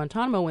open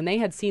Guantanamo when they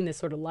had seen this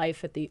sort of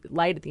light at the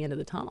end of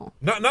the tunnel.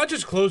 Not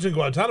just closing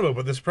Guantanamo,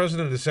 but this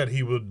president has said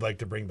he would like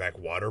to bring back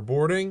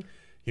waterboarding.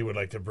 He would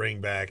like to bring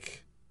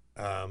back,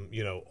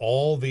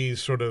 all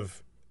these sort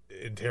of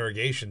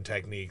interrogation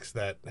techniques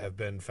that have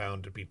been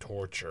found to be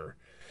torture.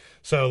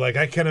 So,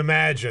 I can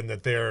imagine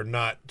that they're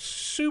not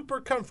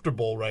super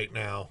comfortable right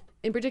now.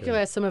 In particular,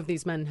 as some of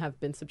these men have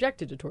been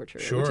subjected to torture,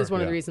 which is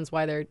one of the reasons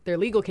why their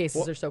legal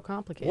cases are so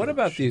complicated. What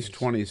about these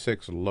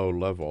 26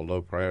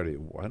 low priority?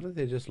 Why don't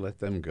they just let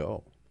them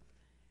go?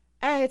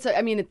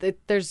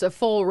 There's a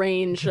full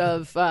range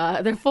of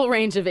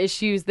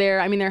issues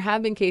there. I mean, there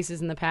have been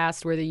cases in the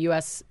past where the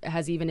U.S.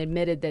 has even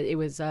admitted that it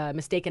was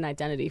mistaken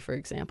identity, for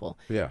example.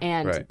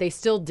 And they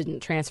still didn't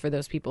transfer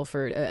those people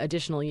for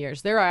additional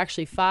years. There are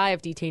actually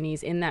 5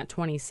 detainees in that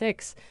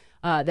 26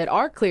 that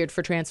are cleared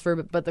for transfer,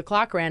 but the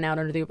clock ran out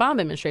under the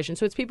Obama administration.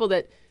 So it's people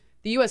that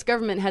the U.S.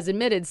 government has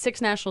admitted.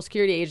 6 national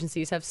security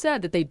agencies have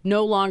said that they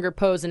no longer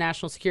pose a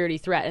national security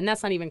threat. And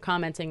that's not even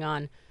commenting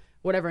on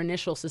whatever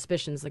initial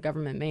suspicions the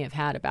government may have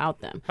had about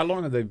them. How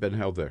long have they been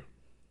held there?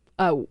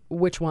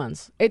 Which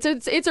ones?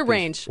 It's a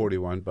range.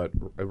 41, but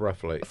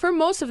roughly. For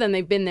most of them,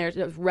 they've been there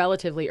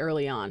relatively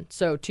early on.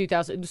 So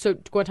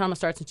Guantanamo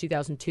starts in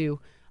 2002.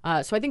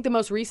 So I think the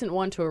most recent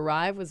one to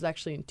arrive was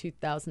actually in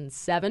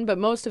 2007, but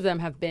most of them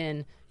have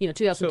been,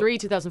 2003,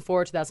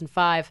 2004,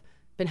 2005,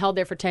 been held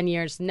there for 10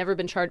 years, never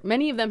been charged.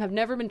 Many of them have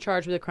never been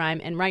charged with a crime.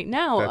 And right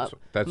now,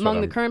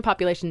 among the current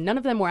population, none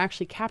of them were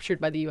actually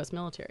captured by the U.S.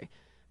 military.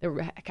 They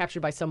were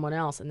captured by someone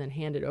else and then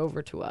handed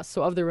over to us.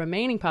 So of the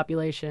remaining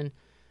population,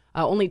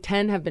 only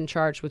 10 have been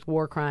charged with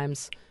war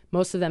crimes.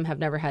 Most of them have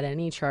never had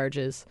any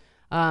charges.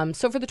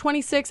 So for the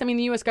 26, the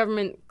U.S.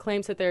 government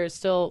claims that there is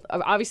still,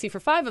 obviously for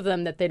 5 of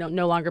them, that they don't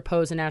no longer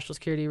pose a national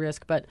security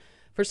risk, but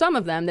for some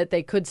of them, that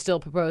they could still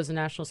pose a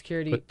national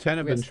security risk. But 10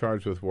 have been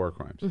charged with war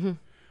crimes. Mm-hmm.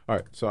 All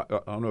right, so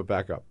I'm going to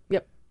back up.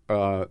 Yep.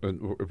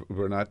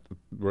 We're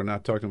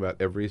not talking about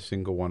every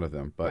single one of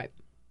them, but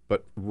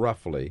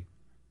roughly,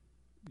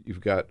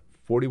 you've got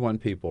 41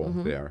 people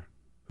there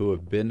who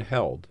have been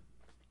held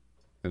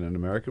in an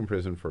American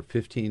prison for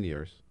 15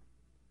 years,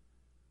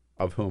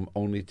 of whom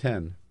only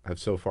 10 have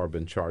so far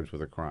been charged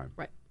with a crime.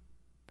 Right.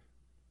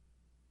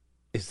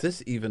 Is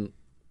this even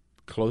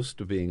close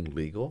to being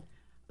legal?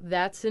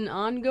 That's an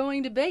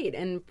ongoing debate.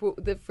 And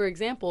for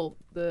example,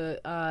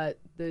 the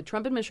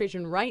Trump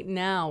administration right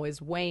now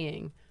is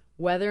weighing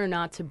whether or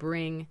not to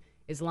bring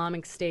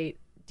Islamic State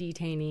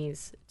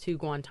detainees to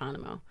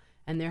Guantanamo.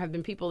 And there have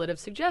been people that have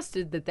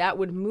suggested that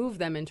would move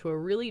them into a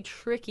really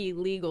tricky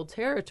legal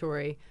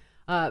territory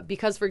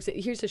because, for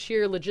example, here's a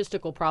sheer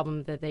logistical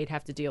problem that they'd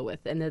have to deal with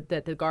and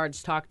that the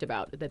guards talked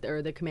about,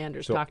 or the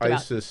commanders talked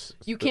about.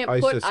 You can't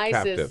put ISIS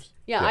captives.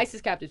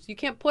 ISIS captives. You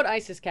can't put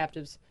ISIS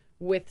captives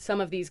with some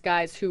of these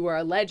guys who are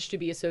alleged to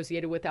be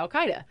associated with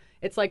Al-Qaeda.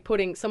 It's like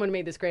someone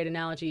made this great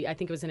analogy, I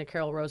think it was in a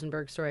Carol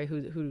Rosenberg story,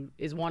 who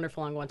is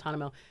wonderful on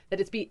Guantanamo,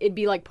 that it'd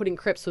be like putting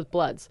Crips with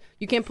Bloods.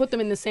 You can't put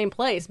them in the same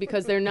place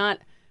because they're not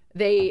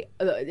they,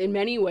 in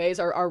many ways,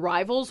 are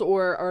rivals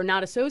or are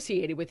not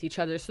associated with each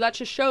other. So that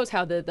just shows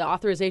how the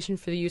authorization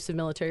for the use of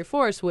military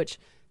force, which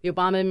the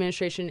Obama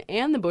administration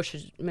and the Bush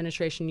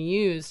administration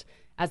used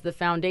as the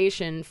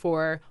foundation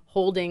for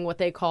holding what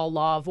they call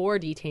law of war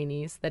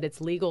detainees, that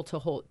it's legal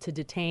to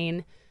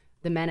detain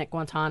the men at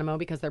Guantanamo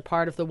because they're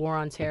part of the war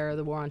on terror.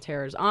 The war on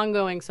terror is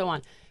ongoing, so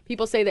on.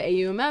 People say the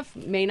AUMF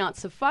may not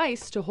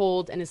suffice to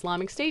hold an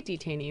Islamic State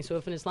detainee. So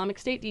if an Islamic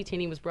State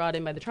detainee was brought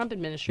in by the Trump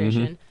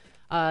administration,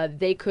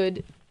 they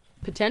could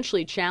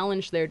potentially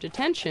challenge their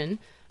detention,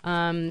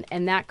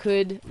 and that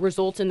could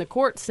result in the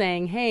court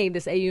saying, hey,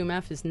 this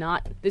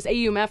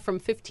AUMF from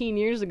 15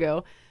 years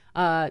ago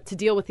to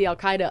deal with the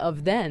Al-Qaeda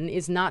of then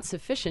is not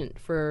sufficient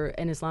for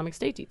an Islamic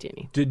State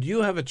detainee. Did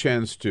you have a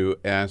chance to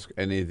ask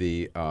any of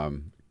the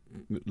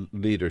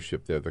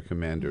leadership there, the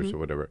commanders or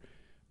whatever,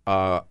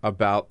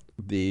 about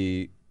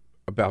the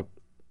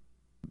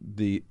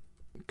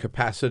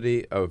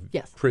capacity of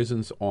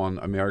prisons on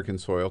American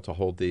soil to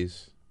hold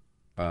these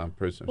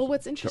prisoners? Well,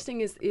 what's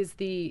interesting is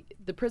the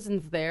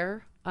prisons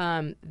there.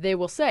 They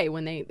will say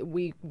when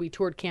we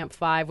toured Camp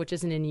 5, which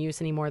isn't in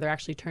use anymore. They're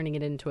actually turning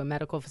it into a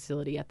medical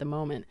facility at the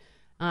moment.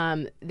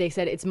 They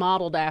said it's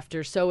modeled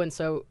after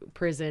so-and-so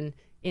prison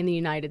in the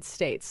United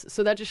States.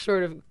 So that just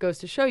sort of goes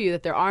to show you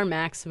that there are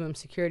maximum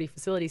security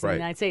facilities in the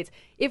United States.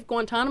 If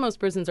Guantanamo's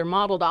prisons are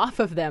modeled off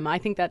of them, I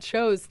think that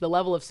shows the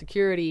level of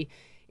security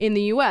in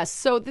the U.S.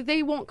 So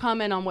they won't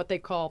comment on what they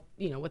call,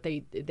 what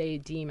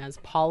they deem as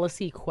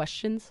policy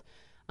questions.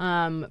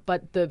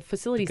 But the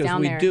facilities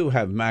down there... Because we do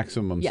have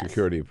maximum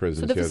security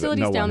prisons here that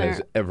no one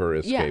has ever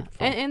escaped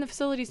from. And the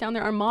facilities down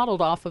there are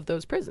modeled off of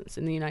those prisons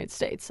in the United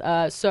States.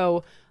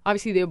 So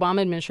obviously the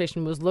Obama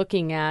administration was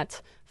looking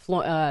at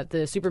the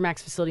Supermax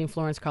facility in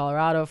Florence,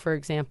 Colorado, for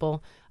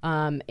example,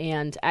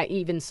 and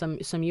even some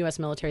U.S.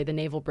 military, the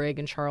Naval Brig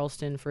in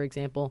Charleston, for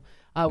example,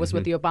 was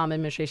what the Obama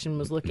administration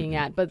was looking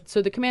at. But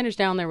so the commanders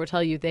down there will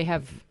tell you they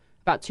have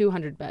about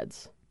 200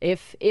 beds.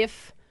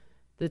 If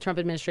the Trump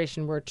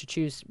administration were to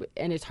choose,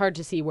 and it's hard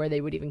to see where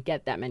they would even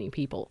get that many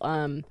people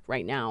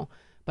right now,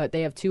 but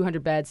they have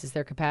 200 beds is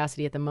their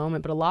capacity at the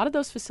moment. But a lot of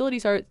those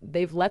facilities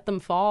they've let them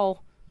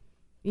fall,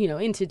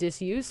 into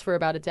disuse for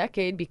about a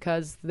decade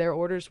because their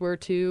orders were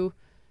to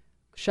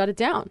shut it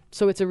down.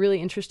 So it's a really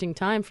interesting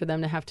time for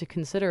them to have to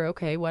consider,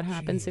 okay, what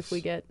happens if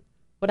we get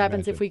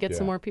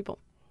some more people?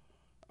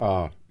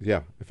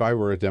 If I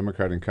were a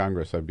Democrat in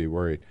Congress, I'd be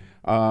worried.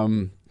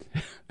 I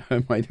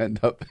might end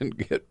up and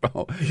get...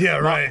 Yeah,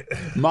 right.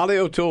 Molly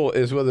O'Toole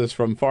is with us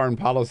from Foreign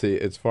Policy.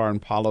 It's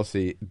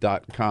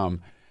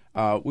foreignpolicy.com.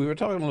 We were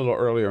talking a little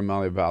earlier,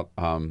 Molly, about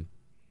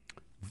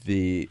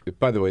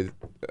by the way,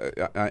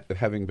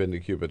 having been to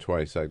Cuba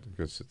twice,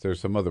 because there's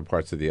some other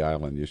parts of the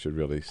island you should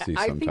really see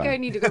sometime. I think I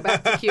need to go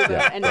back to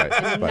Cuba and not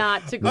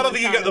to Guantanamo. I don't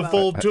think you got the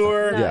full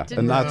tour.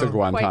 And not to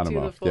Guantanamo. Quite do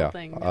the full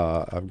thing,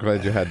 no. I'm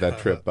glad you had that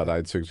trip, but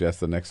I'd suggest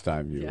the next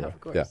time you... of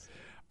course.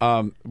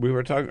 We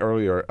were talking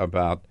earlier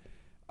about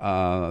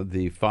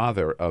the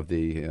father of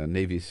the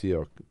Navy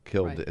SEAL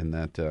killed in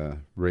that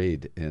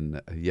raid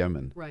in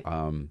Yemen. Right.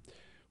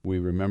 We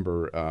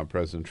remember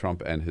President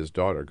Trump and his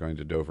daughter going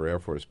to Dover Air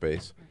Force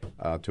Base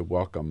to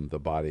welcome the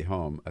body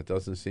home. It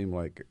doesn't seem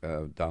like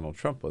Donald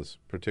Trump was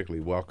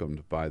particularly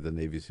welcomed by the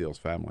Navy SEAL's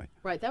family.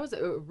 Right. That was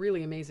a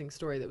really amazing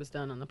story that was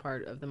done on the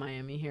part of the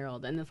Miami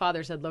Herald. And the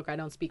father said, look, I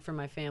don't speak for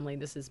my family.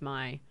 This is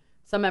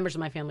some members of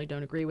my family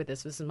don't agree with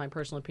this. This is my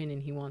personal opinion.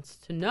 He wants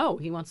to know.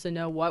 He wants to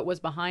know what was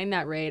behind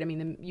that raid. I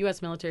mean, the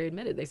U.S. military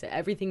admitted. They said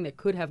everything that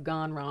could have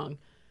gone wrong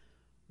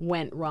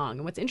went wrong.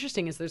 And what's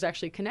interesting is there's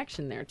actually a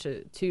connection there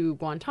to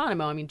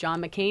Guantanamo. I mean, John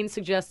McCain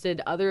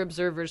suggested, other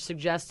observers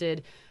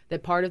suggested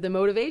that part of the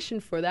motivation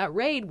for that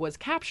raid was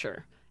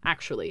capture,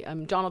 actually.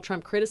 Donald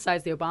Trump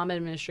criticized the Obama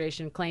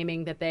administration,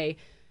 claiming that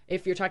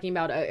if you're talking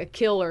about a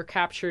kill or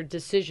capture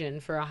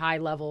decision for a high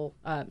level,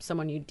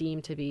 someone you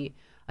deem to be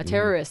a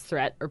terrorist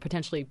threat or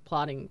potentially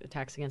plotting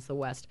attacks against the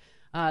West,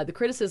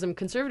 the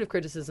conservative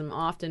criticism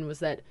often was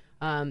that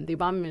the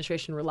Obama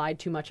administration relied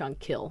too much on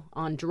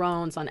on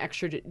drones, on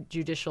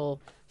extrajudicial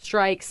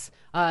strikes,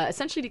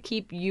 essentially to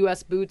keep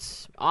U.S.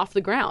 boots off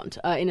the ground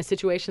in a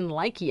situation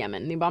like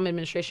Yemen. The Obama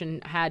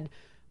administration had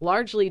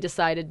largely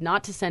decided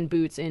not to send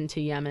boots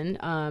into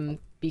Yemen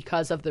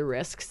because of the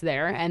risks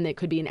there, and it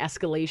could be an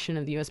escalation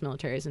of the U.S.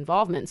 military's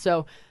involvement.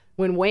 So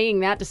when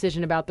weighing that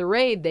decision about the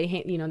raid,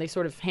 they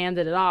sort of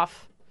handed it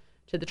off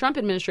to the Trump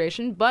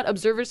administration, but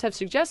observers have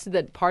suggested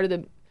that part of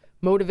the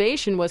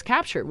motivation was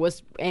capture,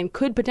 and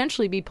could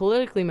potentially be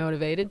politically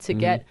motivated to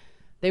get.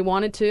 They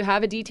wanted to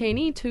have a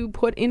detainee to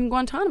put in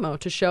Guantanamo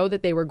to show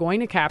that they were going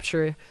to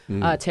capture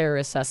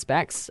terrorist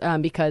suspects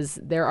because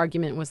their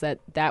argument was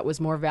that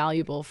was more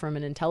valuable from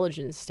an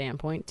intelligence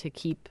standpoint to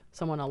keep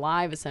someone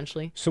alive,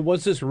 essentially. So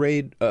was this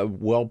raid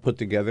well put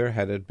together?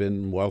 Had it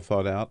been well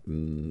thought out?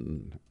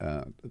 And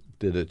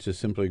did it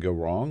just simply go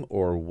wrong,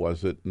 or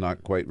was it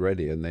not quite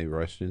ready and they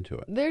rushed into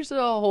it? There's a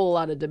whole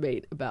lot of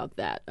debate about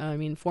that. I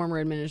mean,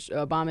 former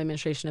Obama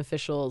administration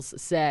officials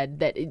said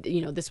that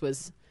this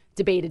was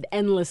debated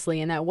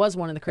endlessly, and that was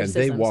one of the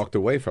criticisms. And they walked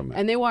away from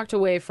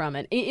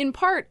it. In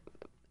part,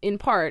 in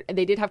part,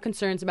 they did have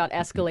concerns about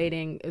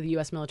escalating the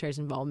U.S. military's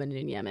involvement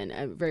in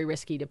Yemen. Very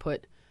risky to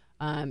put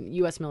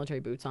U.S. military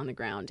boots on the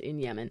ground in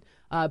Yemen.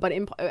 But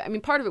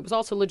part of it was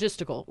also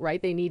logistical,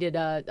 right? They needed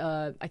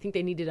I think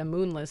they needed a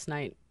moonless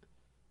night.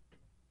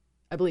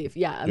 I believe,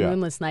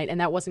 moonless night, and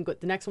that wasn't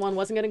good. The next one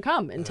wasn't going to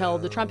come until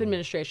the Trump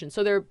administration.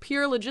 So there are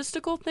pure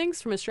logistical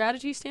things from a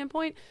strategy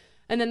standpoint,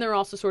 and then there are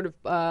also sort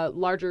of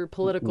larger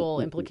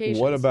political implications.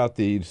 What about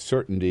the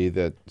certainty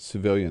that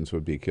civilians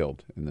would be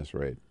killed in this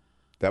raid?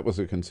 That was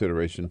a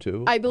consideration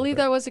too? I believe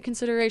that was a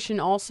consideration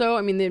also.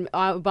 I mean, the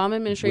Obama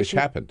administration... Which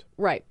happened.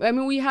 Right. I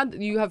mean,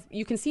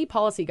 you can see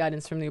policy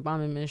guidance from the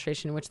Obama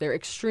administration in which they're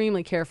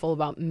extremely careful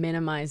about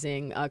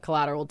minimizing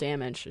collateral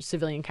damage,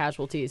 civilian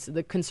casualties.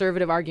 The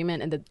conservative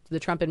argument, and the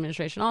Trump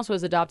administration also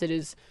has adopted,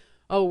 is,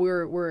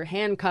 we're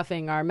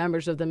handcuffing our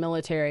members of the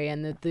military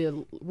and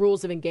the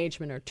rules of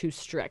engagement are too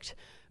strict.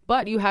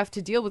 But you have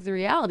to deal with the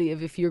reality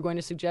of, if you're going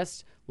to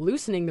suggest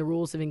loosening the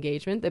rules of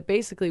engagement, that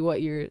basically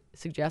what you're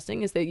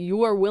suggesting is that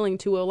you are willing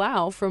to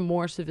allow for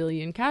more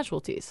civilian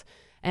casualties.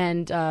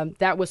 And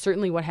that was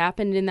certainly what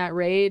happened in that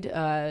raid.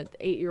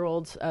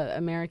 8-year-old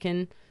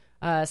American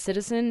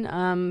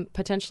citizen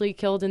potentially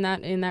killed in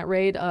that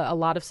raid. A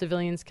lot of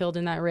civilians killed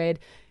in that raid.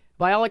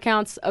 By all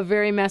accounts, a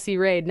very messy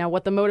raid. Now,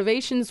 what the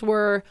motivations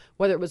were,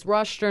 whether it was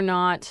rushed or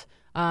not,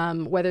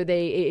 whether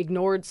they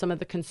ignored some of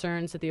the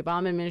concerns that the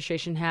Obama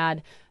administration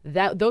had,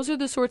 those are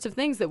the sorts of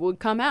things that would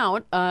come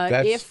out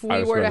if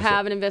we were to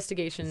have an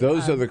investigation.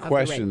 Those are the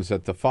questions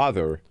that the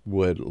father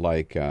would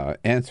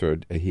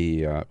answered.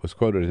 He was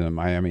quoted in the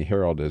Miami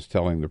Herald as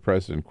telling the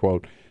president,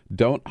 quote,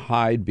 "Don't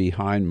hide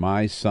behind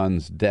my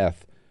son's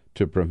death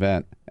to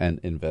prevent an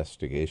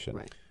investigation."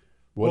 Right.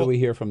 What do we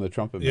hear from the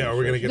Trump administration? Yeah,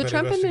 we're going to get the that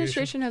Trump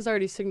administration has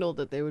already signaled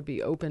that they would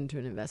be open to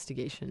an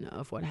investigation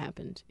of what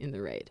happened in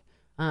the raid.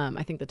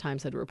 I think the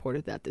Times had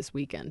reported that this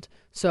weekend.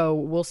 So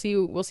we'll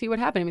see what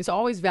happens. I mean, it's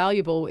always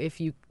valuable, if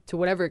you, to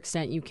whatever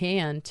extent you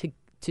can,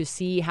 to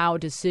see how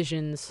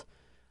decisions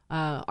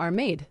are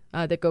made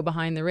that go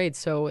behind the raid.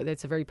 So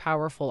it's a very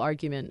powerful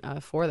argument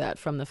for that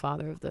from the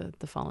father of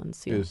the fallen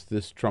SEAL. Is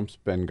this Trump's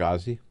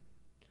Benghazi?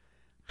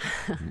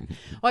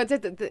 Well,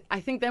 I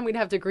think then we'd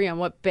have to agree on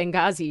what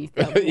Benghazi,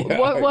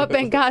 what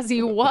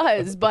Benghazi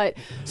was. But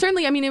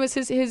certainly, I mean, it was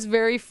his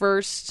very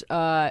first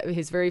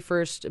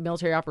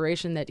military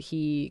operation that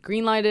he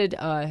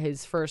greenlighted,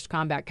 his first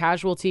combat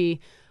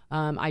casualty.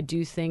 I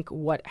do think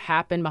what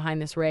happened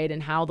behind this raid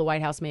and how the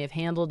White House may have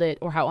handled it,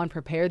 or how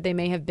unprepared they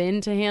may have been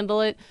to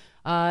handle it,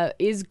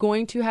 is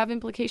going to have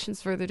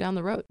implications further down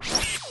the road.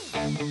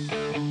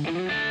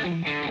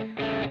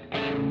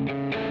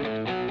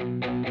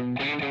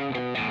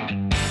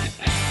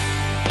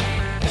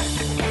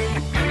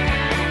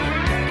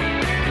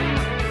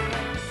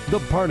 The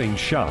Parting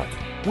Shot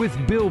with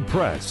Bill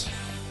Press.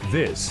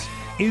 This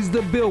is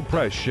the Bill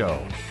Press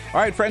Show.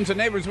 All right, friends and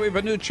neighbors, we have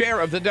a new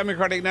chair of the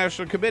Democratic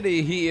National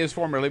Committee. He is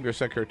former Labor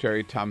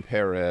Secretary Tom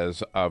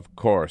Perez, of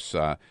course.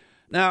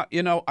 Now,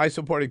 I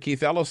supported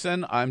Keith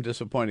Ellison. I'm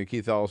disappointed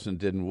Keith Ellison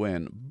didn't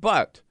win.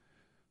 But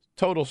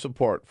total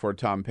support for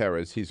Tom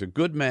Perez. He's a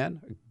good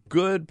man,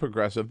 good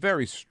progressive,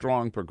 very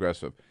strong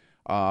progressive.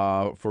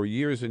 For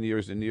years and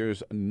years and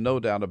years, no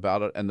doubt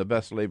about it, and the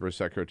best labor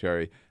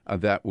secretary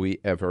that we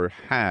ever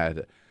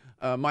had.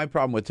 My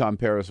problem with Tom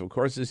Perez, of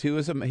course, is he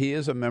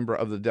is a member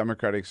of the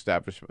Democratic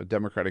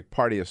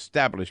Party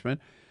establishment.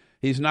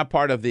 He's not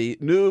part of the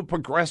new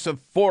progressive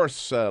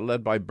force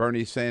led by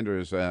Bernie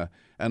Sanders and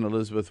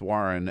Elizabeth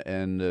Warren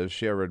and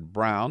Sherrod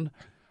Brown.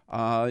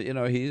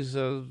 He's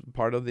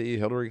part of the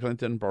Hillary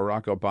Clinton,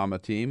 Barack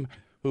Obama team,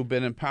 who've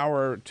been in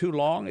power too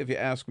long, if you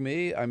ask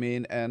me. I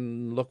mean,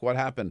 and look what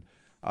happened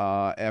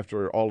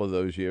after all of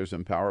those years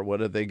in power.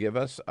 What did they give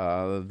us?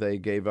 They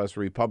gave us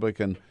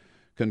Republican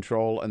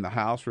control in the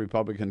House,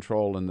 Republican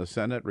control in the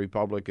Senate,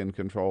 Republican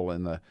control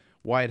in the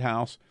White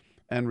House,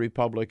 and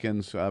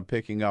Republicans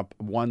picking up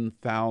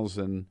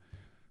 1,000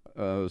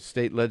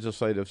 state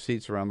legislative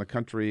seats around the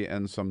country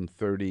and some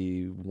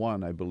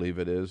 31, I believe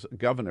it is,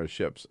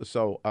 governorships.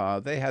 So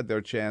they had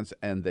their chance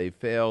and they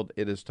failed.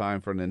 It is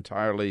time for an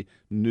entirely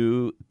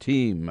new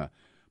team.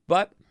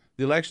 But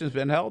the election has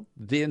been held.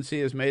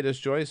 DNC has made its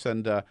choice,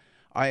 and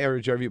I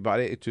urge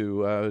everybody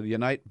to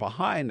unite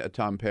behind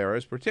Tom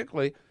Perez,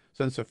 particularly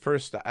since the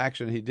first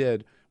action he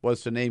did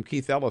was to name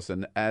Keith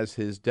Ellison as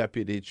his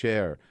deputy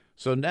chair.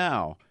 So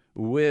now,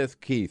 with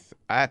Keith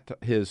at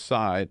his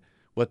side,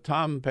 what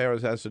Tom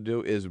Perez has to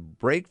do is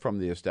break from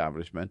the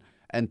establishment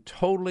and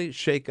totally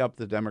shake up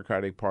the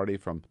Democratic Party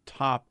from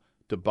top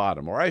to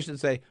bottom. Or I should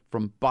say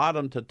from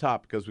bottom to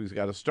top, because we've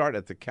got to start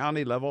at the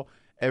county level.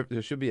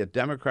 There should be a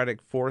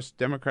Democratic force,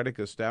 Democratic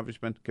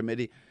establishment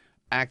committee,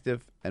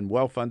 active and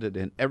well-funded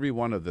in every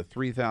one of the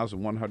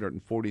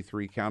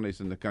 3,143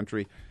 counties in the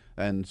country.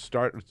 And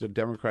the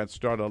Democrats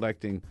start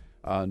electing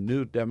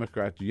new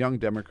Democrats, young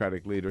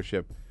Democratic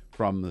leadership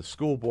from the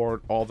school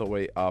board all the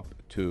way up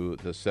to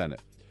the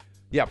Senate.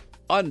 Yep,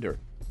 under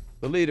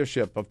the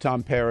leadership of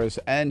Tom Perez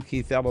and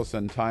Keith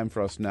Ellison, time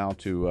for us now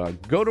to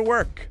go to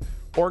work,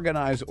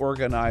 organize,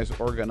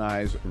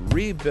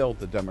 rebuild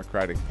the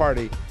Democratic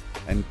Party,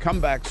 and come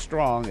back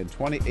strong in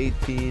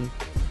 2018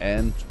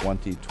 and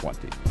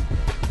 2020.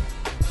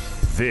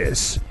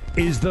 This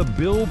is the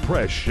Bill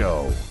Press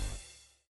Show.